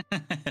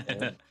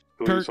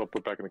 Please, I'll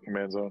put back in the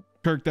command zone.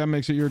 Kirk, that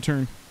makes it your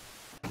turn.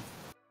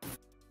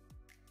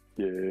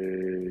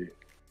 Yay.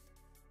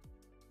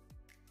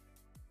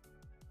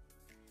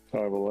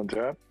 I will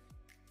untap.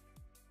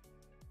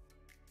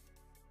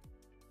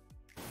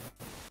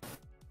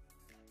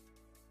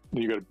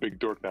 You got a big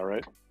dork now,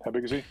 right? How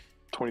big is he?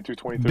 22,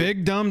 23?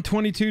 Big dumb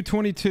 22,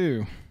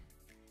 22.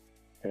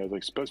 Yeah, it's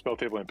like spell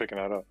table and picking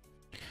that up.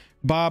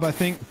 Bob, I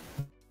think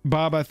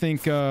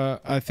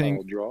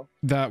I'll draw.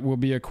 that will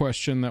be a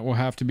question that will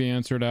have to be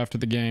answered after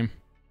the game,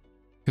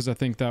 because I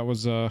think that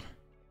was I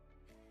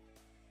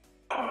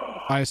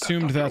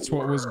assumed that's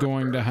what was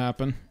going to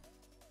happen.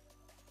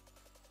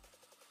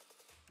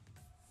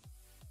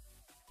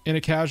 In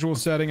a casual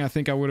setting, I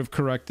think I would have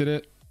corrected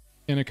it.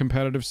 In a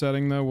competitive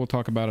setting, though, we'll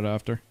talk about it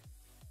after.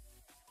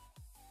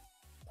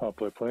 I'll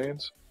play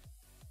planes.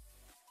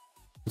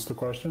 What's the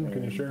question?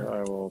 Can you share?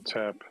 I will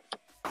tap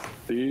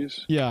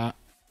these. Yeah.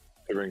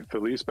 I bring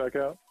Thalisse back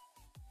out.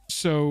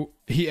 So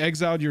he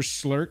exiled your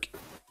Slurrk.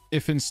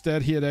 If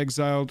instead he had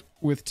exiled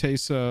with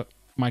Teysa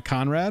my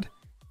Conrad,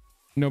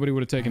 nobody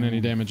would have taken any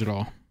damage at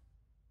all.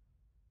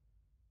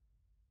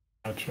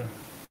 Gotcha.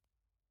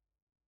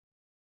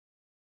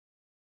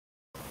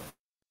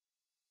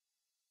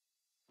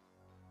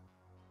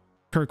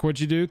 Kirk,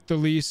 what'd you do?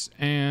 Thalisse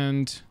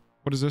and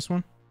what is this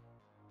one?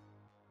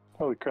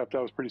 Holy crap,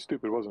 that was pretty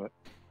stupid, wasn't it?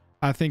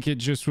 I think it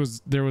just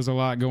was, there was a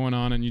lot going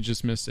on and you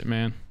just missed it,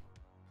 man.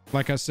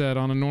 Like I said,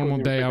 on a normal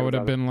day, I would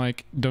have been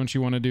like, don't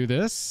you want to do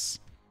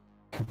this?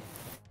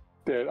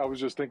 Yeah, I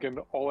was just thinking,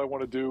 all I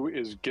want to do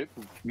is get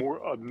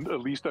more, at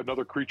least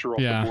another creature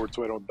off the board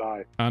so I don't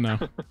die. I know.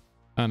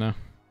 I know.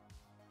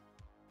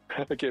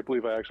 I can't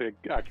believe I actually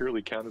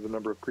accurately counted the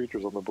number of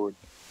creatures on the board.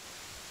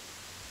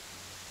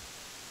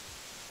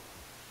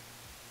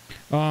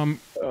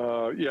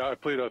 Yeah, I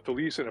played a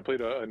Thalisse and I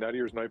played a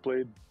Nadir's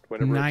Nightblade.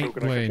 Whenever a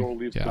token I control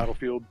leaves the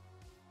battlefield,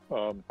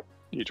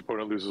 each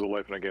opponent loses a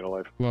life and I gain a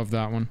life. Love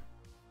that one.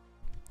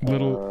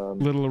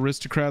 Little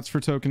aristocrats for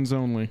tokens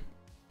only.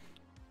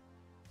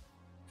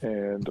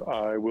 And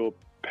I will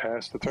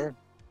pass the turn.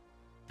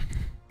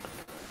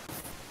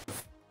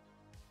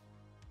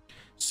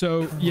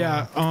 So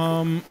yeah,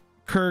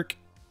 Kirk,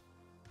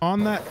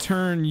 on that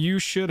turn you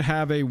should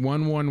have a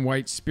 1/1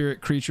 white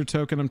spirit creature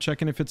token. I'm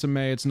checking if it's a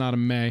May. It's not a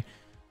May.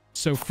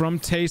 So from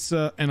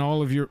Teysa and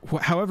all of your,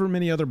 however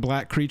many other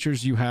black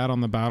creatures you had on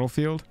the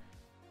battlefield,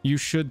 you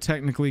should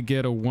technically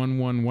get a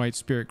 1/1 white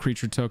spirit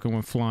creature token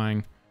when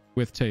flying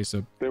with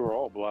Teysa. They were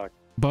all black.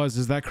 Buzz,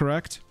 is that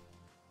correct?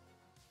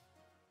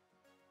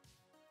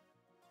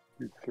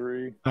 2,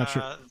 3. Not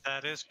sure.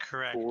 That is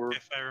correct. 4,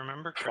 if I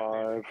remember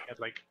correctly, 5. I had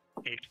like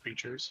 8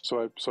 creatures.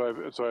 So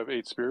I have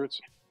 8 spirits.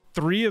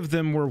 3 of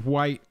them were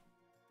white.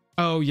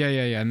 Oh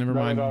yeah. Never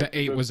mind. The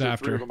 8 was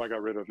after. 3 of them I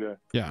got rid of. Yeah.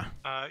 Yeah.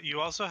 You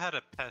also had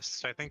a pest,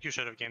 so I think you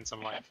should have gained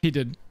some life. He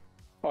did.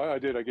 I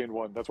did. I gained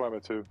 1. That's why I'm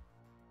at 2.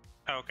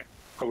 Oh, okay.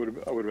 I would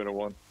have been at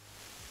 1.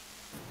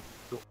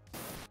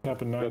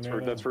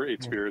 That's for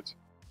 8 spirits.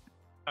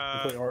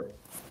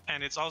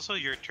 And it's also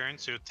your turn,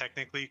 so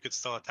technically you could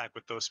still attack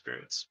with those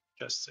spirits.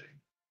 Just saying.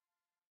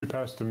 You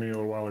passed to me a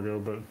little while ago,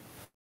 but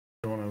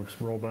I want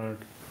to roll back.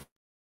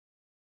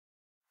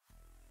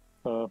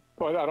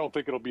 But I don't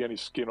think it'll be any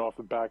skin off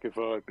the back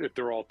if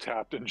they're all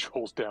tapped and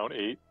Joel's down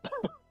 8.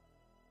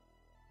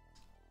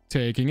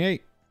 Taking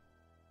 8.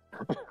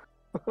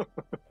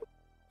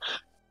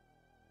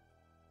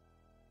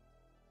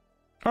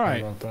 All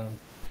right,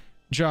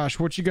 Josh,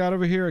 what you got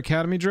over here?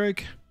 Academy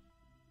Drake.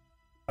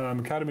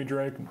 Academy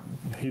Drake.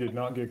 He did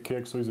not get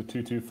kicked, so he's a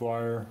 2/2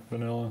 flyer,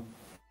 vanilla.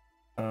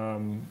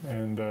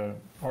 And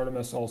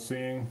Artemis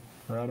All-Seeing,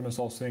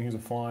 he's a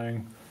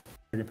flying.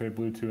 You can pay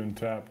blue 2 and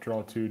tap,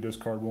 draw 2,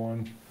 discard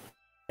 1.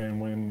 And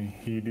when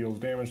he deals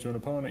damage to an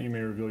opponent, you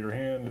may reveal your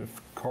hand.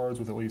 If cards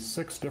with at least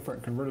 6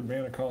 different converted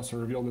mana costs are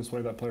revealed this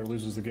way, that player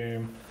loses the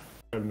game.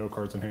 I have no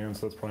cards in hand,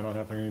 so that's probably not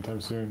happening anytime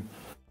soon.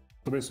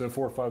 So basically a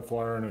 4/5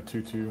 flyer and a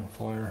 2/2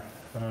 flyer.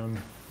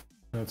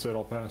 That's it,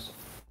 I'll pass.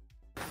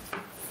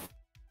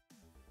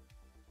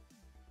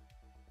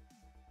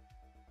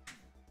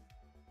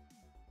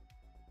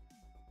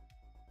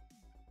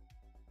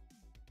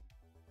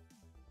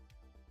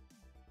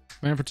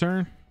 Man for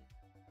turn.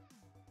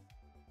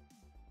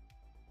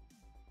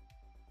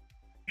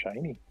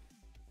 Shiny.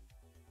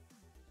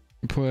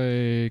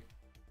 Play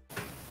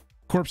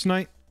Corpse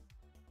Knight.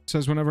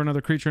 Says whenever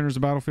another creature enters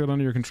the battlefield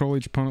under your control,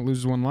 each opponent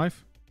loses 1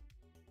 life.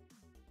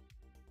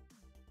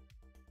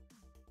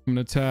 I'm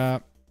going to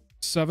tap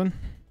 7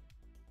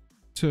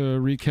 to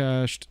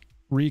recast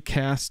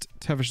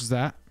Tevesh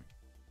Zat.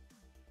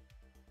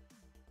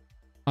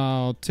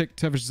 I'll tick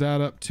Tevesh Zat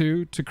up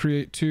 2 to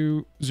create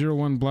 2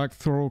 0/1 black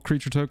throw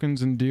creature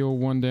tokens and deal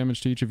 1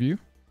 damage to each of you.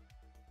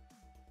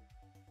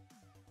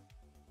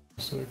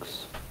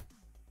 6.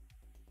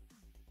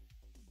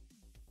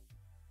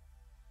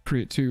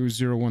 Create 2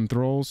 0/1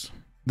 thralls.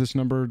 This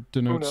number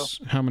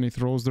denotes how many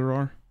thralls there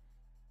are.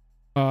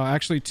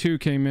 Actually, 2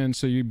 came in,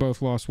 so you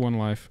both lost 1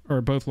 life,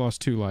 or both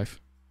lost 2 life.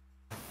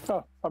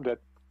 Oh, I'm dead.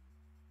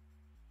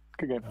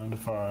 Good game. Down to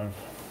 5.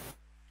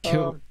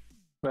 Kill.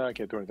 No, I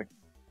can't do anything.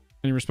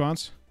 Any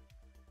response?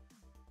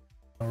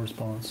 No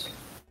response.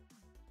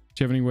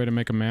 Do you have any way to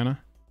make a mana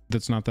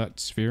that's not that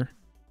sphere?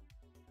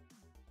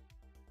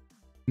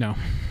 No.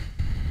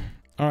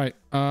 All right.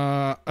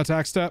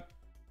 Attack step.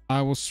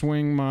 I will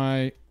swing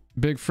my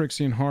big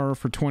Phyrexian Horror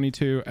for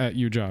 22 at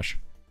you, Josh.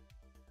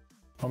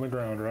 On the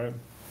ground, right?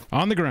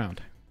 On the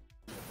ground.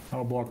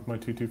 I'll block with my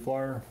 2/2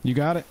 flyer. You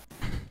got it.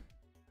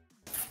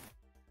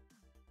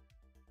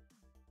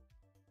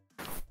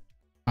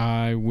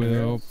 I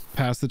will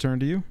pass the turn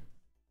to you.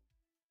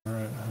 All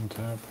right,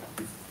 untap.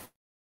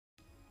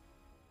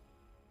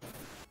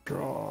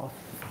 Draw.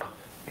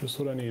 Just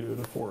what I needed,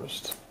 a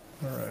forest.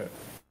 All right.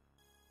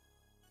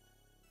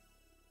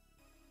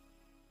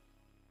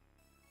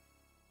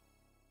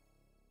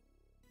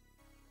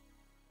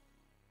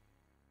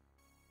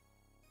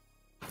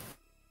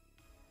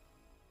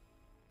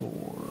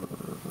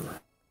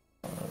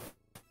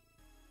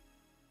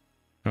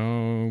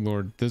 Oh,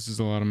 Lord. This is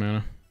a lot of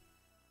mana.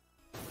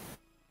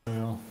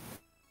 Yeah.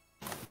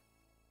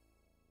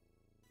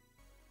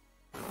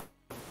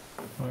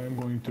 I am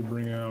going to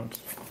bring out.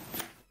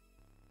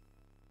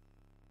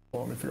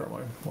 Well, let me figure out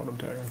what I'm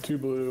tagging. 2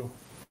 blue,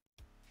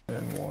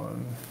 and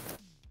 1,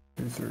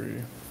 2,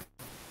 3,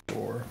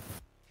 4.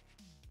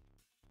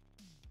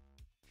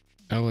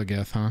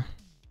 Eligeth, huh?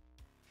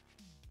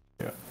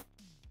 Yeah.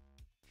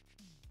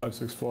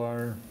 5/6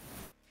 flyer.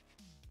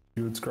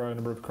 You would scry a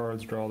number of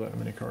cards, draw that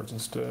many cards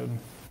instead.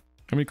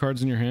 How many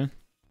cards in your hand?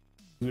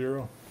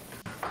 0.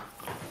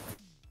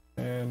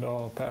 And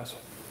I'll pass.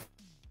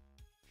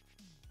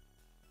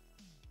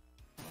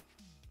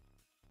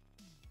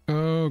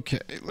 Okay,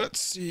 let's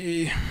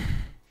see. I'm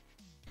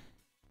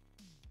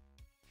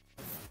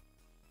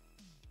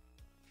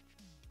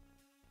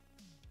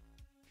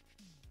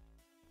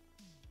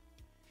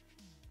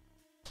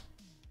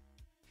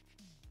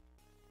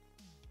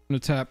gonna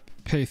tap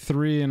pay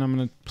 3 and I'm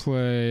gonna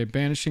play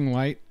Banishing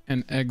Light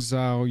and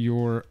exile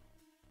your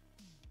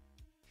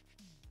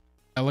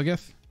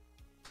Eligeth.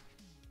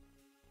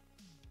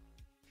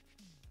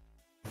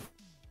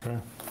 Okay.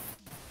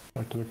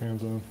 Back to the can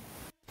zone.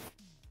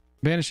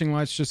 Banishing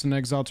Light's just an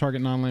exile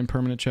target non-land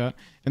permanent, chat.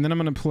 And then I'm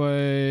gonna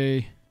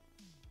play.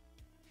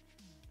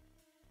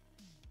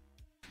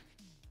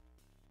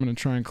 I'm gonna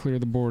try and clear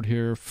the board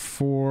here.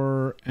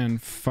 4 and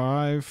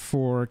 5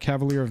 for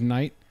Cavalier of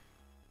Night,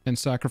 and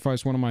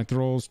sacrifice one of my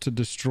thralls to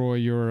destroy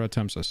your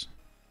Tempsus.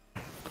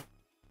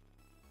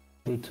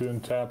 Blue 2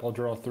 and tap. I'll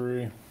draw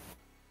 3.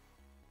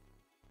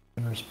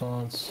 In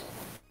response.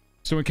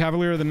 So when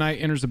Cavalier of the Night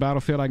enters the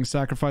battlefield, I can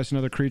sacrifice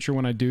another creature.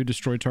 When I do,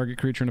 destroy target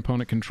creature an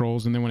opponent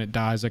controls, and then when it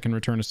dies, I can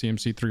return a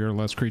CMC 3 or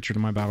less creature to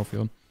my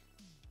battlefield.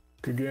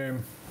 Good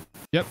game.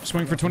 Yep,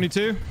 swing for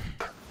 22.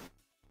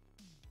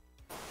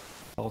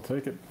 I'll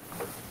take it.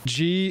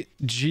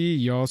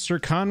 GG, y'all. Sir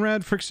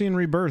Conrad Phyrexian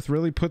Rebirth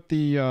really put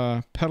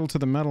the pedal to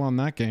the metal on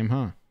that game,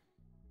 huh?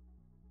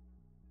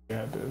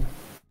 Yeah, it did.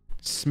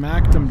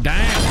 Smacked him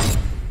down.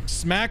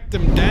 Smacked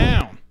him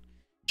down.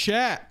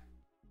 Chat.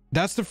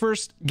 That's the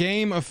first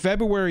game of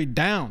February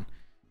down.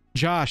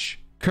 Josh,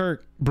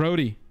 Kirk,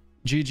 Brody,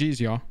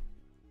 GG's, y'all.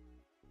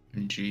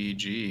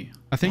 GG.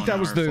 I think that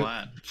was the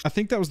flat. I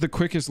think that was the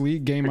quickest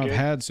league game I've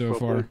had so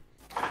far.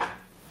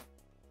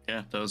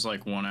 Yeah, that was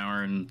like 1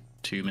 hour and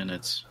 2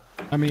 minutes.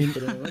 I mean,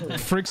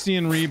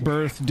 Phyrexian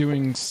Rebirth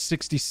doing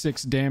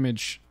 66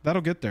 damage.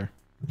 That'll get there.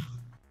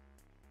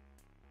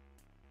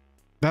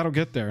 That'll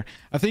get there.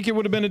 I think it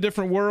would have been a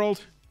different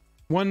world.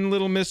 One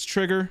little missed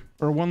trigger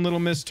or one little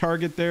missed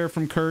target there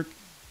from Kirk,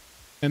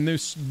 and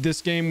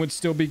this game would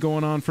still be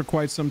going on for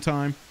quite some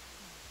time.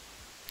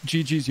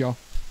 GG's, y'all.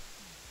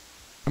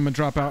 I'm gonna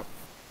drop out.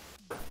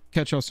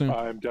 Catch y'all soon.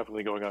 I'm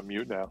definitely going on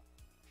mute now.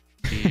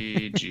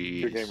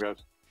 GG. Good game, guys.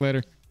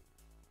 Later.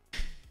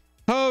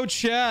 Oh,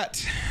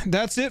 chat.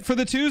 That's it for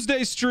the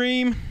Tuesday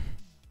stream.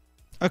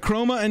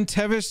 Akroma and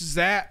Tevesh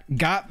Zat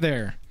got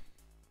there.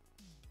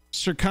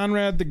 Sir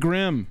Conrad the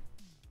Grim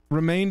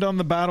remained on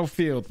the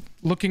battlefield,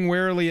 looking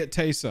warily at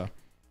Taysa.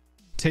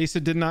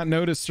 Taysa did not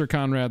notice Sir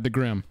Conrad the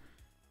Grim.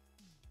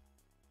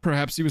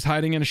 Perhaps he was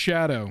hiding in a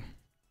shadow.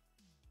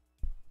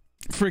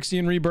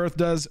 Phyrexian Rebirth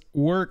does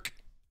work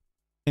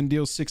and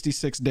deals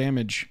 66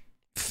 damage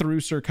through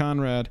Sir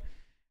Conrad.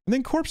 And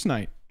then Corpse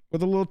Knight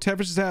with a little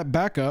Tevesh Zat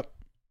backup.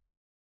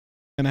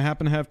 And I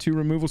happen to have 2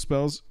 removal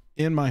spells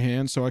in my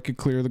hand so I could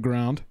clear the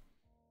ground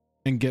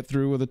and get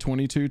through with a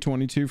 22-22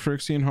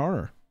 Phyrexian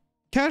Horror.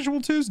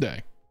 Casual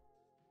Tuesday.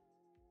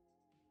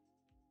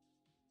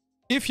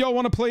 If y'all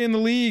want to play in the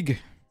league,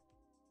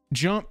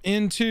 jump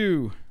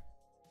into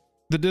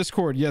the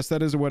Discord. Yes,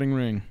 that is a wedding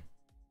ring.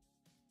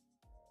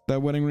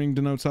 That wedding ring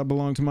denotes I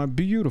belong to my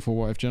beautiful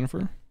wife,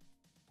 Jennifer.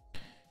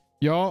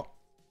 Y'all,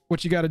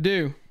 what you got to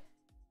do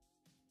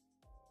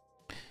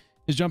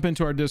is jump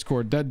into our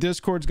Discord. That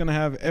Discord's going to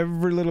have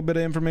every little bit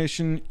of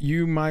information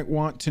you might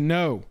want to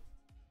know.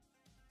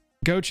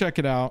 Go check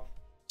it out.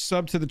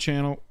 sub to the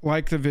channel,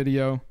 like the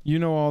video. You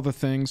know all the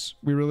things.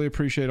 We really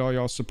appreciate all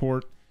y'all's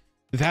support.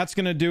 That's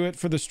going to do it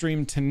for the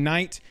stream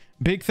tonight.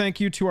 Big thank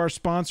you to our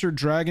sponsor,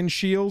 Dragon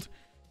Shield.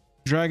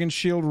 Dragon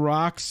Shield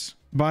rocks.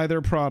 Buy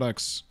their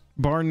products.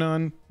 Bar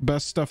none.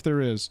 Best stuff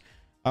there is.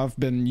 I've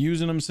been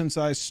using them since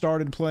I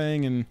started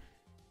playing, and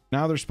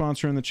now they're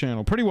sponsoring the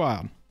channel. Pretty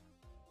wild.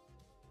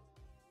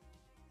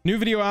 New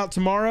video out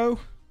tomorrow.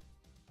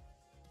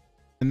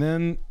 And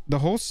then the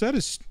whole set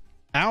is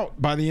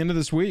out by the end of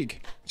this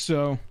week.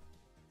 So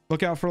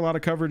look out for a lot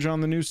of coverage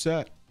on the new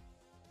set.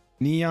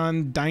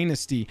 Neon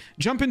Dynasty.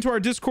 Jump into our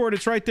Discord.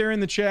 It's right there in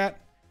the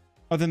chat.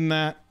 Other than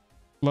that,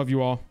 love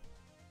you all.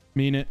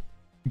 Mean it.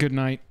 Good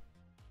night.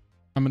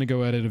 I'm going to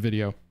go edit a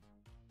video.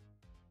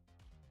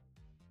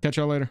 Catch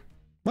y'all later.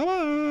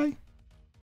 Bye-bye.